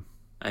good time.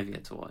 I've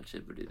yet to watch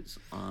it, but it is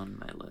on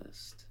my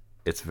list.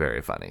 It's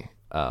very funny.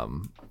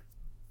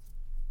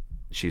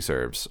 She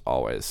serves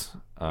always.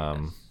 Yes.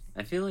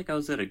 I feel like I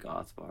was at a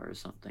goth bar or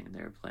something and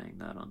they were playing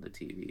that on the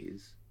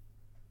TVs.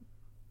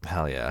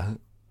 Hell yeah.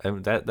 I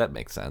mean, that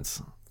makes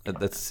sense.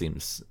 That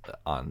seems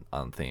on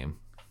theme.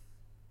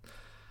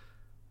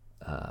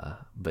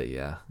 But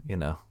yeah,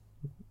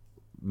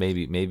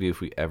 maybe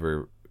if we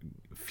ever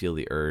feel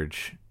the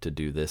urge to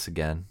do this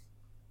again,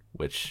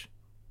 which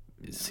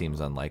seems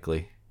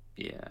unlikely.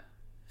 Yeah.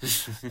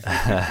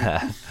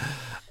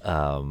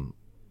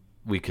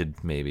 We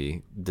could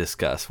maybe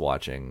discuss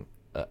watching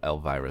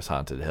Elvira's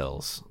Haunted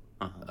Hills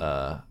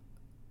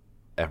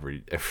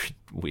every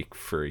week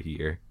for a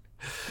year.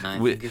 And I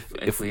think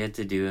if we had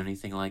to do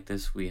anything like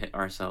this, we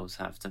ourselves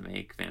have to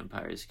make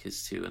Vampires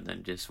Kiss 2 and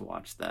then just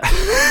watch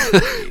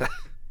that.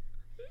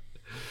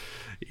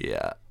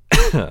 Yeah.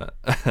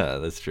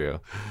 That's true.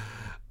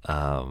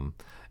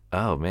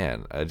 Oh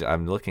man,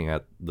 I'm looking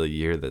at the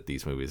year that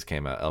these movies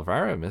came out.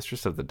 Elvira,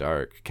 Mistress of the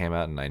Dark came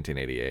out in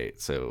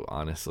 1988. So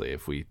honestly,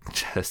 if we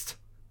just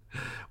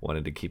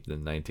wanted to keep the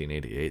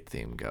 1988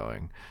 theme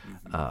going,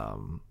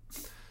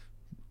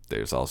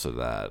 there's also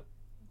that.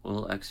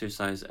 We'll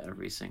exercise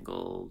every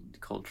single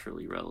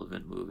culturally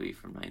relevant movie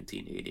from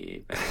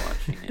 1988 by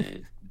watching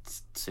it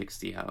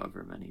 60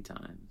 however many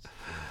times.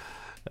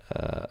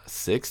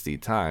 60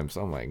 times.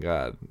 Oh my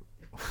god.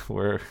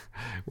 We're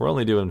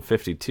only doing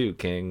 52,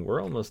 King.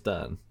 We're almost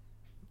done.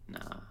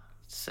 Nah,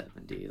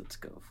 70. Let's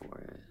go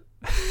for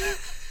it.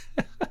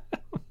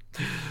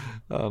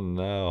 Oh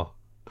no.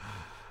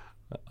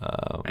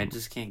 I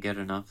just can't get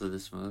enough of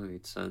this movie.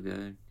 It's so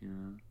good,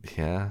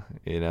 Yeah,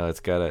 it's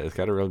got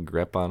a real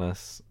grip on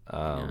us.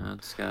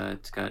 It's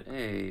got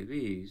A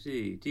B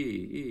C D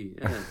E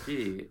F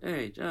G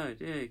H I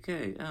J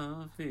K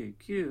L M N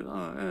O Q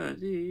R S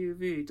T U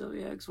V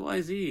W X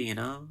Y Z.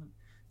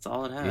 It's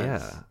all it has.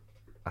 Yeah.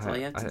 That's all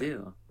you have to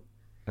do.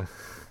 That's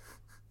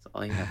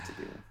all you have to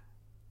do.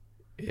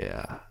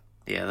 Yeah.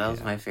 Yeah, that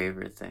was my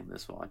favorite thing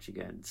this watch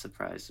again.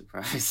 Surprise,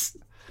 surprise.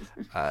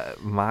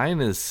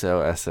 Mine is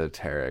so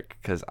esoteric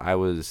because I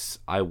was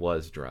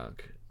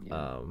drunk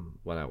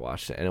when I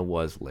watched it, and it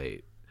was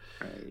late.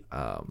 Right.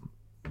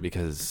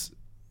 Because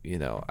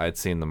I'd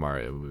seen the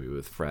Mario movie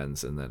with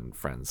friends, and then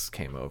friends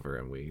came over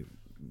and we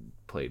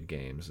played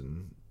games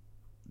and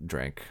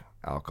drank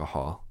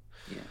alcohol.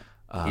 Yeah.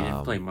 You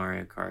didn't play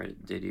Mario Kart,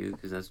 did you?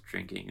 Because that's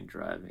drinking and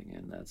driving,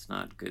 and that's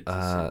not good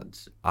to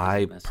send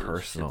I message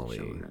personally,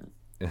 to the children.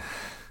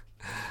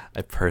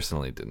 I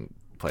personally didn't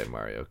play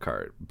Mario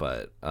Kart,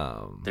 but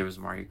there was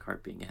Mario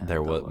Kart being had.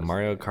 There was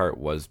Mario Kart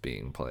was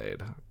being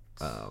played.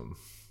 Fucking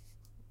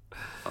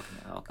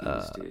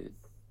alkies, dude.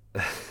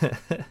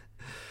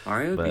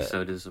 Mario would be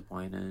so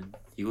disappointed.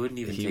 He wouldn't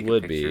even take a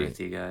picture with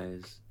you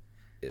guys.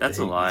 That's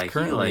a lie.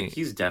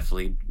 He's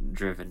definitely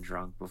driven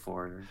drunk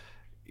before.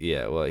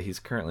 Yeah, well, he's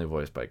currently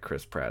voiced by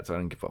Chris Pratt, so I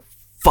don't give a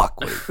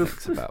fuck what he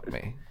thinks about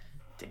me.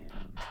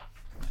 Damn.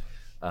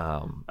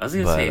 I was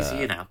gonna say, is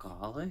he an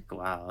alcoholic?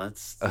 Wow,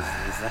 is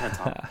that a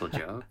topical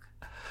joke?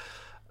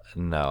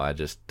 No, I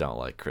just don't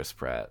like Chris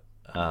Pratt.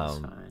 That's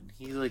fine.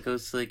 He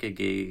goes to a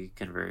gay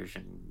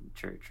conversion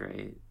church,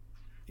 right?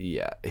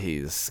 Yeah,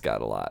 he's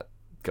got a lot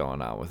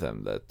going on with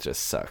him that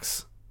just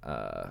sucks.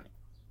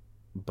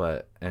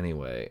 But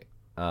anyway,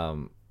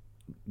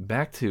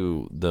 back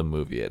to the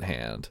movie at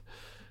hand.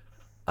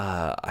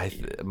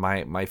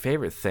 My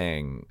favorite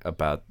thing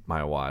about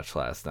my watch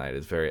last night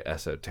is very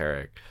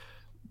esoteric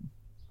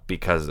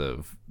because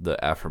of the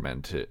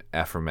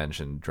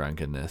aforementioned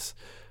drunkenness.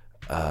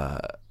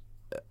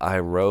 I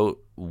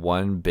wrote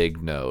one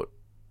big note,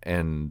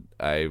 and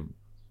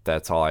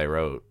that's all I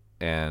wrote,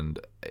 and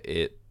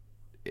it's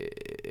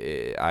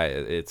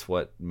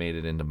what made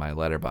it into my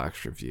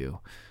Letterboxd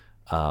review.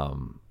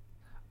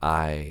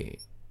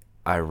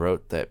 I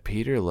wrote that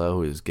Peter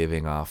Lowe is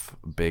giving off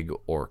big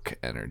orc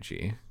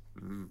energy.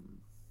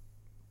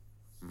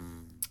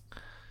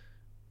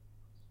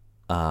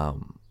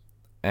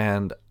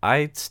 And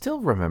I still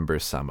remember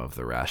some of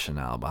the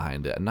rationale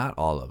behind it. Not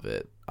all of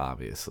it,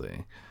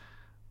 obviously,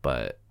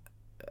 but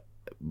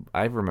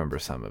I remember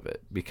some of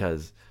it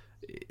because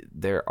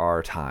there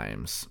are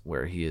times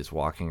where he is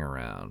walking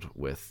around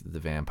with the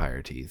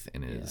vampire teeth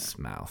in his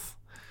mouth.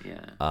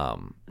 Yeah.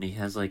 And he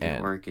has an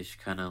orcish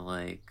kind of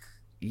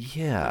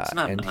yeah. It's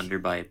not an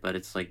underbite, but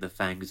it's the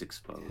fangs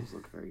exposed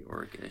look very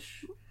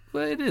orcish.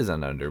 Well, it is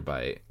an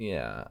underbite,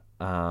 yeah.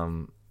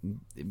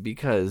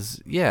 Because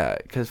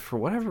for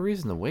whatever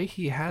reason, the way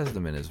he has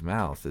them in his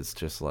mouth is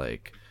just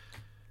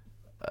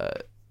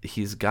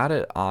he's got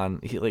it on.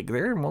 He like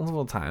there are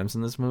multiple times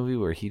in this movie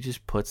where he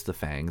just puts the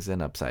fangs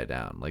in upside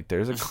down. Like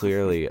there's a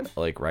clearly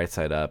like right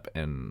side up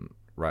and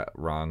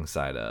wrong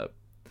side up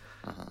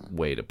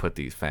way to put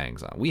these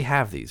fangs on. We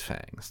have these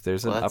fangs.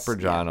 There's an upper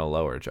jaw and a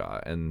lower jaw,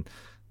 and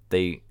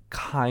they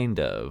kind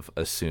of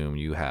assume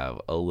you have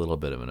a little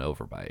bit of an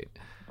overbite.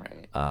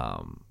 Right.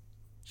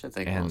 Which I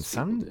think most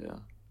people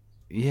do.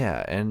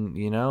 Yeah, and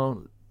you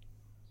know,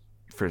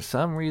 for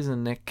some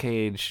reason Nick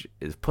Cage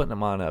is putting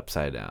him on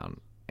upside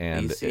down,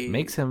 and it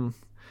makes him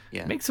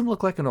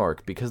look like an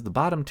orc because the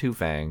bottom two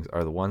fangs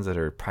are the ones that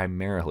are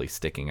primarily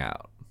sticking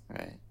out.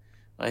 Right.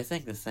 Well, I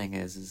think the thing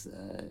is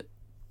that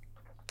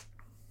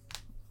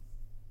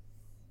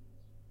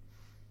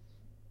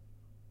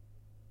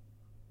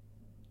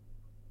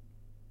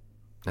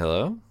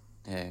hello?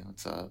 Hey,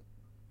 what's up?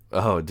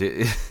 Oh, oh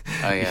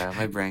yeah,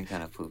 my brain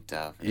kind of pooped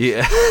out.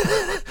 Yeah,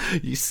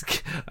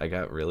 I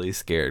got really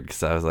scared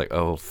because I was like,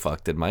 "Oh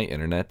fuck, did my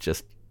internet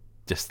just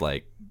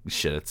like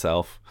shit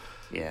itself?"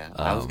 Yeah,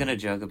 I was gonna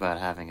joke about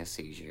having a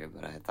seizure,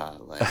 but I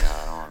thought like,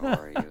 I don't want to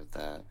worry you with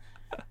that.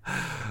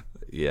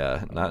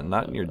 Yeah,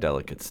 not in your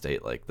delicate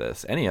state like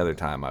this. Any other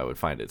time, I would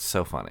find it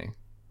so funny.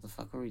 The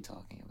fuck were we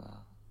talking about?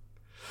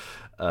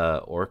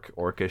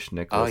 Orcish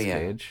Nicolas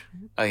Cage.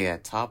 Oh yeah,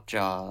 top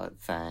jaw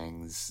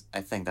fangs.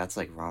 I think that's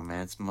like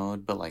romance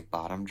mode, but like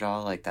bottom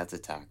jaw, like that's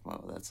attack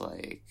mode. That's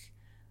like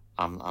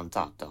I'm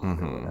top dog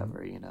or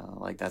whatever, you know.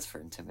 Like that's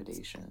for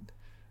intimidation.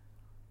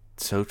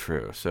 So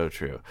true, so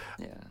true.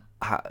 Yeah.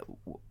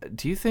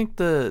 Do you think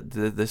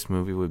this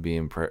movie would be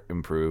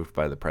improved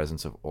by the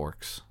presence of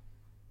orcs?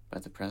 By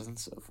the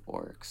presence of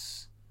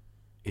orcs.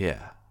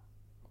 Yeah.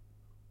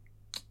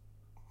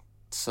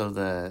 So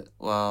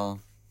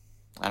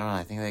I don't know.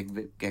 I think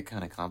they get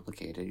kind of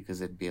complicated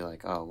because it'd be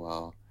like, oh,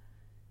 well,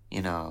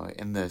 you know,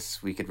 in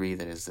this, we could read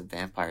that as the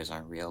vampires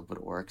aren't real, but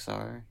orcs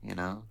are, you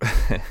know?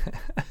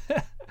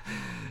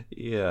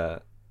 Yeah.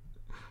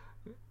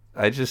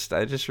 I just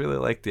really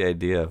like the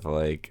idea of,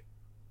 like,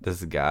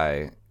 this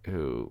guy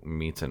who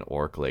meets an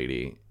orc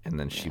lady, and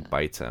then she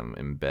bites him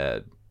in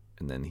bed,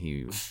 and then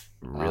he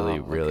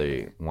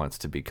really wants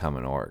to become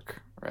an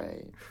orc.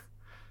 Right.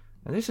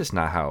 And this is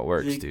not how it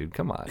works, dude.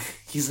 Come on.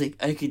 He's like,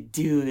 I could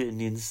do it,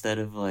 and instead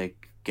of,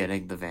 like,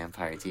 getting the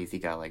vampire teeth, he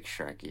got, like,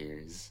 Shrek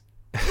ears.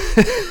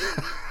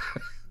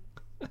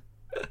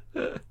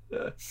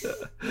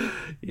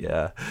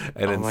 Yeah.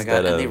 And oh my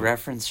god, and they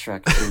reference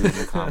Shrek 2 in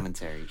the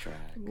commentary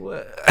track.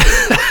 What?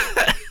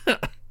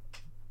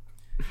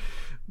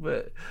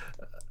 But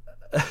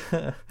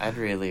I'd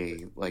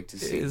really like to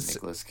see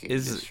Nicolas Cage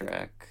as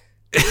Shrek.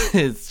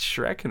 Is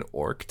Shrek an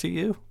orc to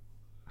you?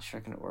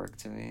 Shrek an orc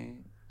to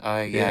me?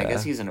 Yeah, I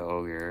guess he's an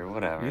ogre,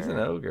 whatever. He's an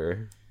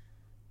ogre.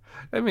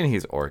 I mean,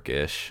 he's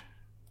orcish.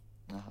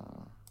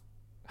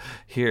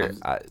 Here,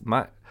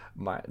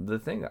 the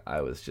thing I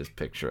was just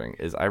picturing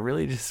is I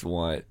really just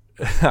want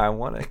I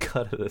want a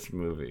cut of this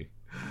movie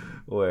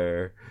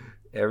where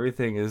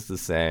everything is the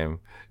same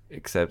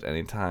except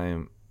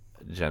anytime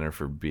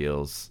Jennifer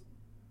Beals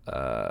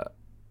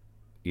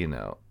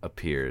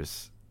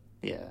appears.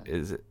 Yeah.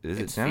 Is it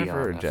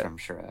Jennifer or from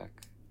Shrek?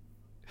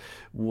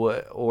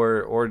 What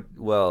or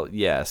well,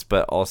 yes,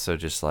 but also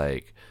just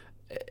like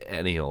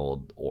any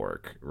old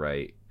orc,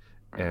 right?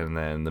 And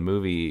then the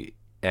movie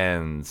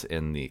ends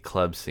in the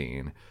club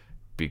scene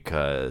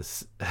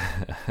because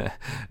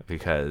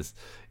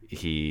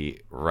he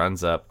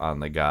runs up on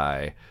the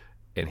guy,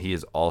 and he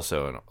is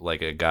also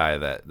like a guy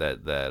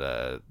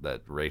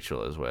that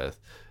Rachel is with,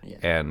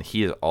 and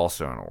he is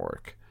also an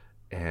orc.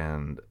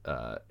 And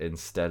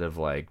instead of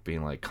like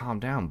being like, calm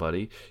down,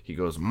 buddy, he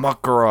goes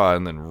Makara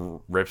and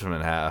then rips him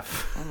in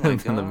half. Oh and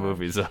then the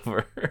movie's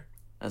over.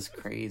 That's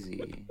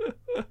crazy.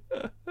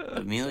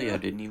 Emilio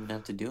didn't even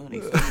have to do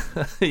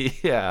anything.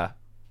 Yeah,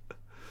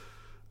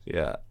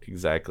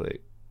 exactly.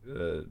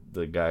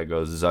 The guy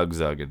goes zug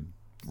zug and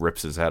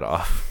rips his head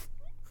off.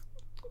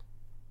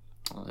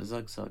 Oh,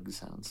 zug zug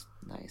sounds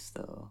nice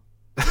though.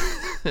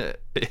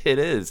 It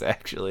is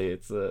actually.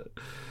 It's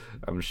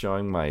I'm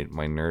showing my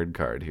nerd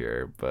card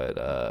here, but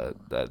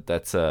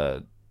that's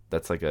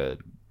like a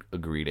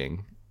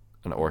greeting,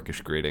 an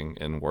orcish greeting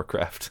in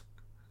Warcraft.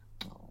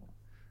 Oh,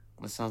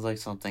 it sounds like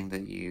something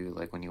that you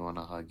like when you want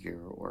to hug your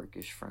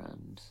orcish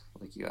friend.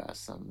 Like you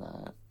ask them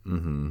that.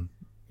 Mm-hmm.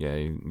 Yeah,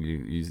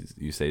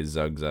 you say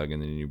zug zug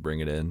and then you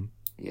bring it in.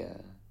 Yeah,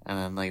 and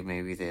then like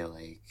maybe they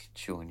like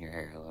chew on your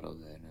hair a little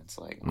bit, and it's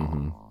like,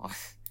 oh,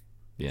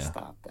 yeah,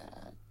 stop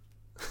that.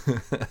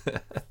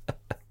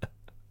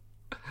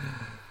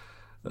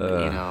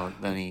 But,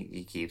 then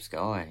he keeps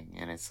going,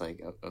 and it's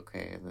like,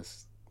 okay,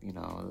 this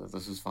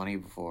was funny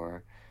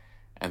before,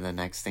 and the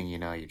next thing you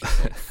know, you're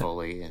just like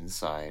fully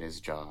inside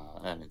his jaw,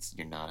 and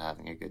you're not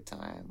having a good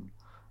time,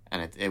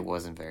 and it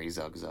wasn't very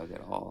zug zug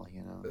at all,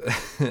 you know.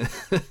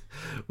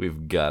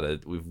 We've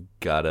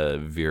gotta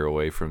veer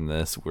away from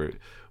this.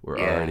 We're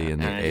already in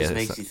the and it just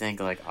makes you think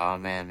like, oh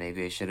man,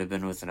 maybe I should have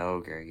been with an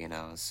ogre, you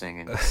know,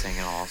 singing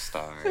All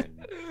Star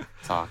and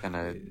talking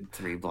to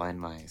three blind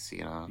mice,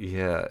 you know.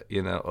 Yeah,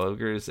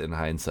 ogres in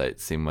hindsight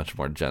seem much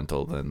more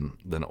gentle than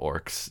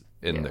orcs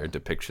in their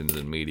depictions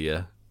in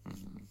media.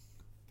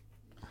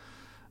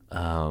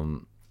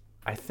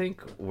 I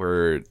think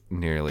we're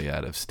nearly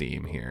out of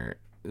steam here,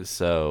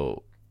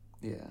 so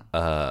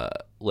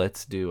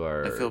let's do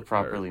our. I feel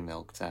properly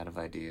milked out of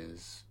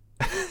ideas.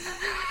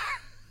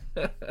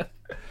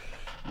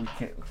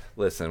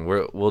 Listen,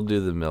 we'll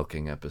do the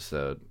milking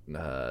episode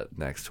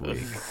next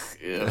week.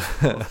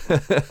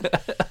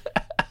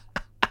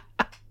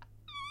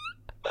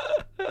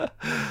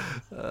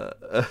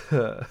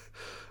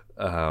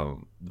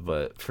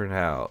 But for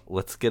now,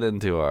 let's get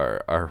into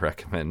our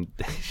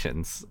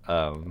recommendations.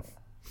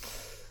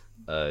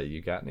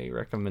 You got any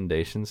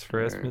recommendations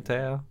for us,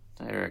 Mateo?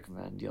 I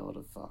recommend y'all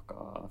to fuck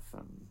off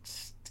and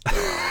go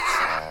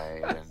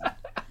outside and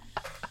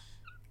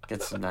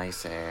get some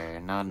nice air.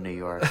 Not in New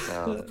York,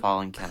 though. The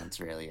pollen count's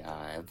really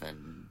high. I've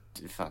been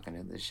fucking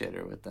in the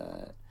shitter with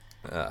that.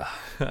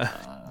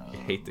 You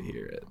hate to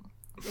hear it.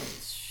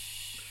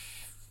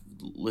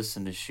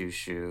 Listen to Shoo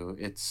Shoo.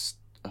 It's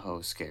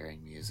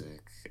scaring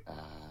music.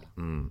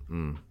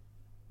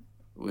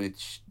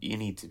 Which you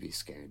need to be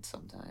scared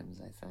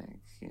sometimes, I think.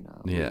 You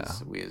know,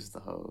 we as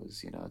the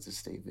hoes, you know, to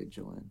stay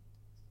vigilant.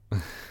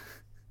 I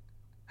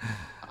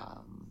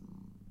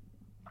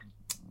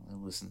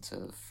listen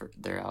to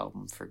their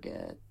album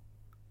Forget.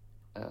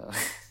 The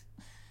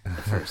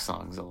first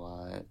song's a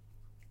lot.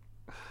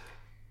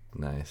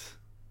 Nice.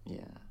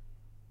 Yeah.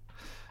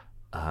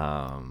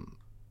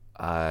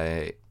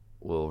 I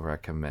will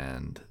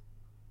recommend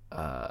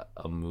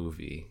a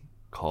movie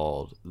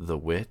called The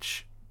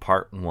Witch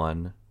Part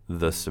 1,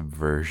 The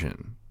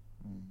Subversion.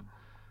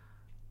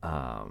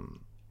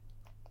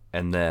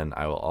 And then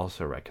I will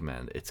also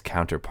recommend its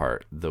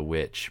counterpart, The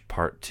Witch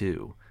Part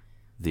 2,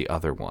 The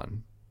Other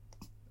One.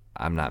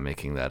 I'm not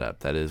making that up.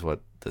 That is what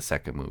the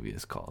second movie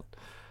is called.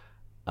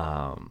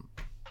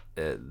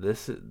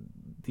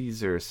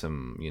 These are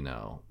some, you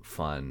know,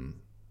 fun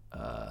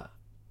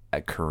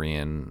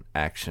Korean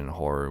action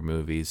horror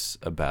movies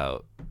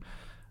about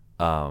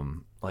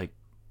like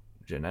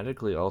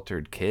genetically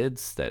altered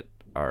kids that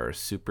are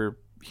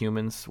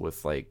superhumans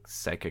with like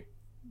psychic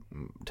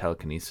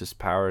telekinesis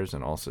powers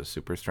and also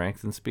super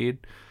strength and speed.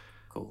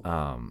 Cool.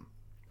 I'll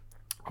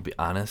be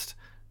honest,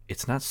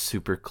 it's not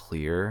super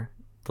clear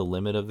the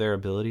limit of their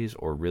abilities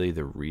or really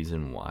the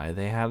reason why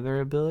they have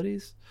their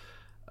abilities.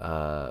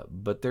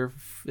 But they're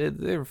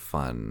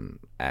fun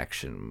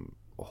action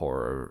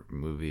horror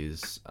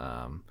movies.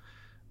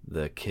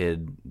 The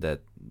kid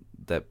that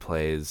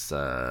plays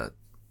the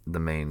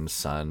main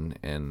son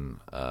in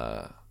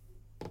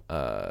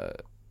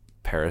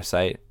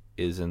Parasite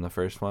is in the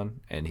first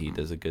one, and he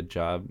does a good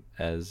job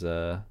as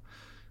a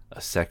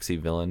sexy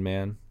villain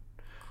man.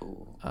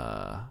 Cool.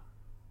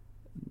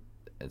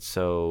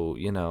 So,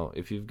 you know,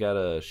 if you've got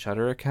a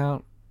Shudder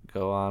account,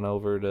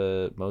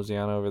 mosey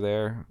on over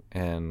there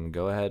and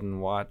go ahead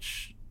and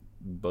watch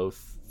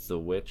both The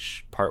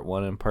Witch Part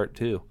 1 and Part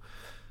 2.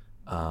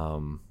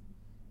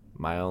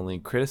 My only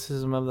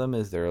criticism of them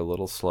is they're a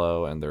little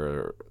slow and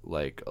they're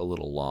like a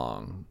little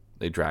long.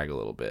 They drag a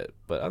little bit,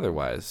 but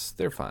otherwise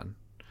they're fun.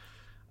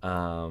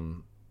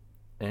 And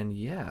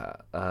yeah,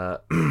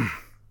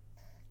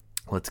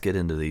 let's get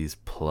into these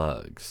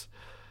plugs.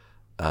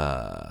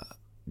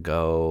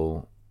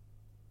 Go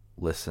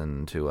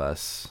listen to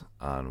us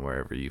on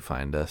wherever you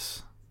find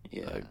us.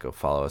 Go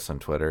follow us on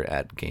Twitter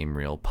at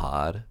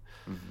GameReelPod.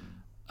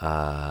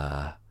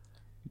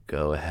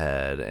 Go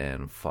ahead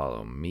and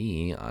follow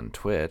me on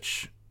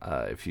Twitch.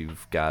 If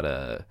you've got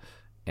a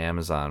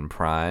Amazon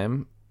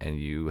Prime and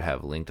you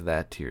have linked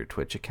that to your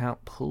Twitch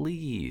account,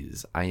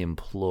 please, I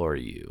implore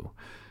you,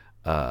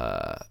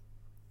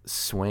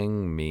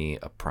 swing me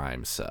a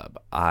Prime sub.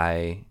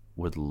 I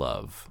would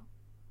love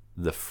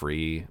the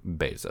free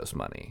Bezos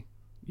money.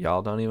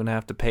 Y'all don't even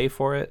have to pay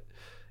for it.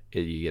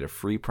 You get a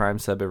free Prime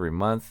sub every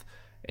month,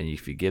 and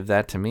if you give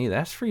that to me,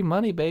 that's free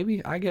money,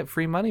 baby. I get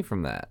free money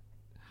from that.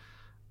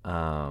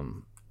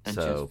 And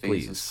So Jeff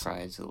please, Bezos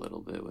cries a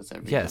little bit with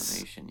every Yes.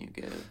 donation you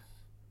give.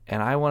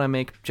 and I want to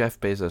make Jeff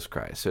Bezos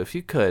cry. So if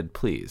you could,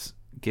 please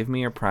give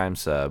me your Prime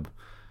sub,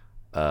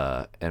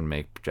 and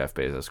make Jeff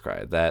Bezos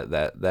cry.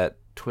 That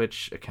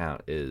Twitch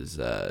account is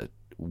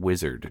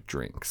Wizard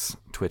Drinks.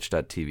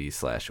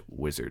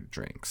 Twitch.tv/Wizard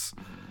Drinks.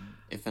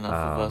 If enough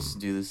of us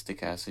do this to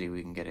Cassidy,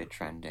 we can get it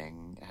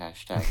trending.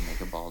 Hashtag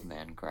make a bald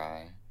man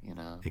cry, you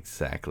know?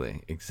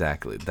 Exactly.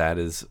 That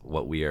is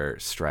what we are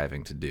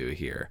striving to do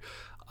here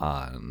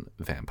on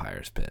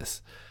Vampire's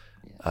Piss.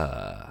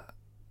 Yes.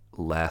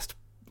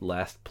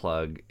 Last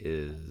plug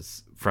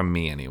is from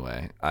me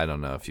anyway. I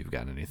don't know if you've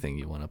got anything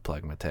you want to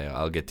plug, Mateo.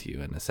 I'll get to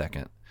you in a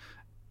second.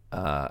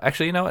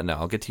 Actually, you know what? No,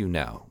 I'll get to you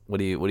now. What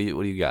do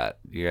you got?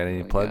 You got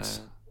any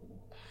plugs?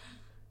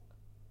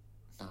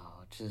 No,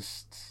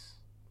 just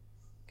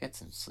get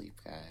some sleep,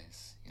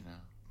 guys, you know?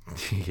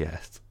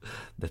 Yes,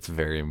 that's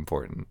very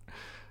important.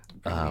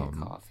 Bring me a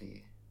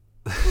coffee.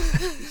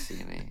 If you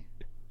see me.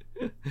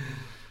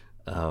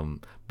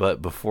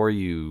 But before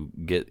you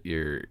get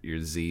your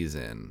Z's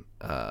in,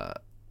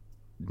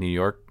 New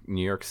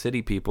York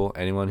City people,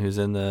 anyone who's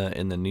in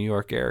the New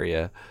York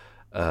area,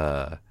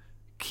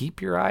 keep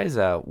your eyes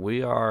out.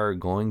 We are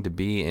going to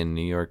be in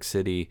New York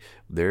City.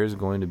 There's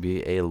going to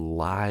be a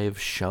live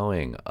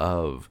showing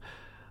of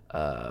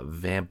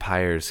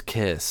Vampire's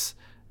Kiss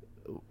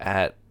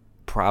at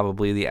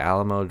probably the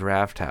Alamo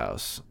Draft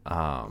House.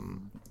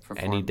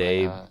 Any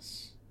day. By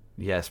us.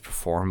 Yes,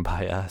 performed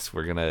by us.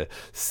 We're going to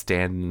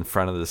stand in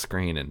front of the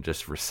screen and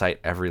just recite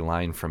every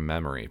line from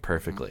memory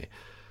perfectly.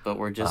 But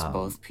we're just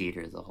both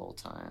Peter the whole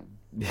time.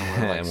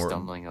 And we're like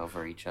stumbling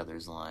over each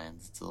other's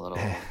lines. It's a little...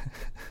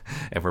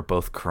 and we're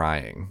both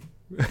crying.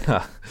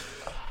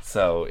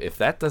 So if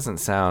that doesn't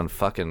sound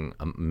fucking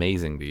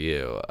amazing to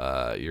you,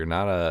 you're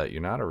not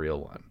a real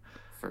one.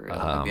 For real.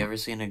 Have you ever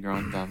seen a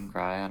grown dumb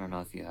cry? I don't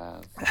know if you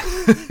have.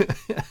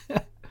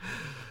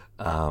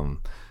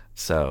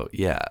 So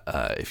yeah,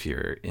 if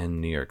you're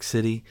in New York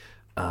City,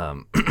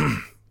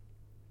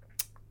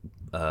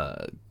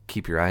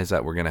 keep your eyes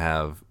out. We're gonna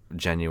have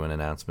genuine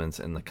announcements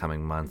in the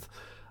coming month.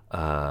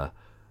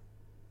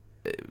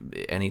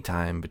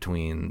 Anytime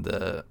between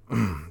the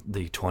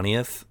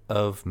 20th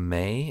of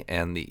May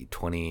and the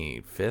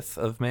 25th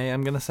of May,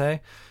 I'm gonna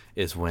say,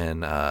 is when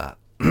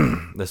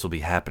this will be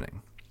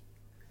happening.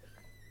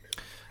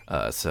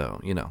 So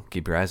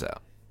keep your eyes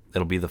out.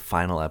 It'll be the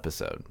final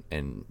episode,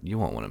 and you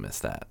won't want to miss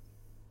that.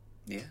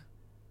 Yeah.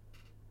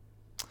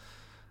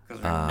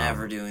 Because we're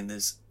never doing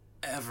this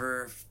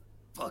ever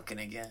fucking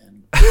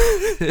again.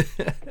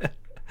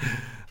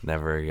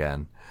 Never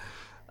again.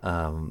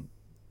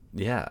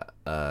 Yeah.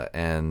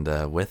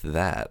 And with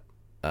that,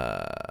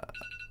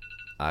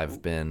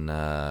 I've been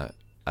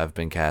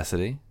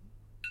Cassidy.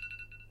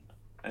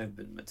 I've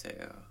been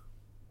Mateo.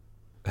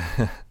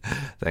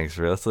 Thanks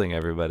for listening,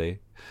 everybody.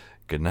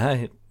 Good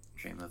night.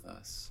 Dream of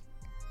us.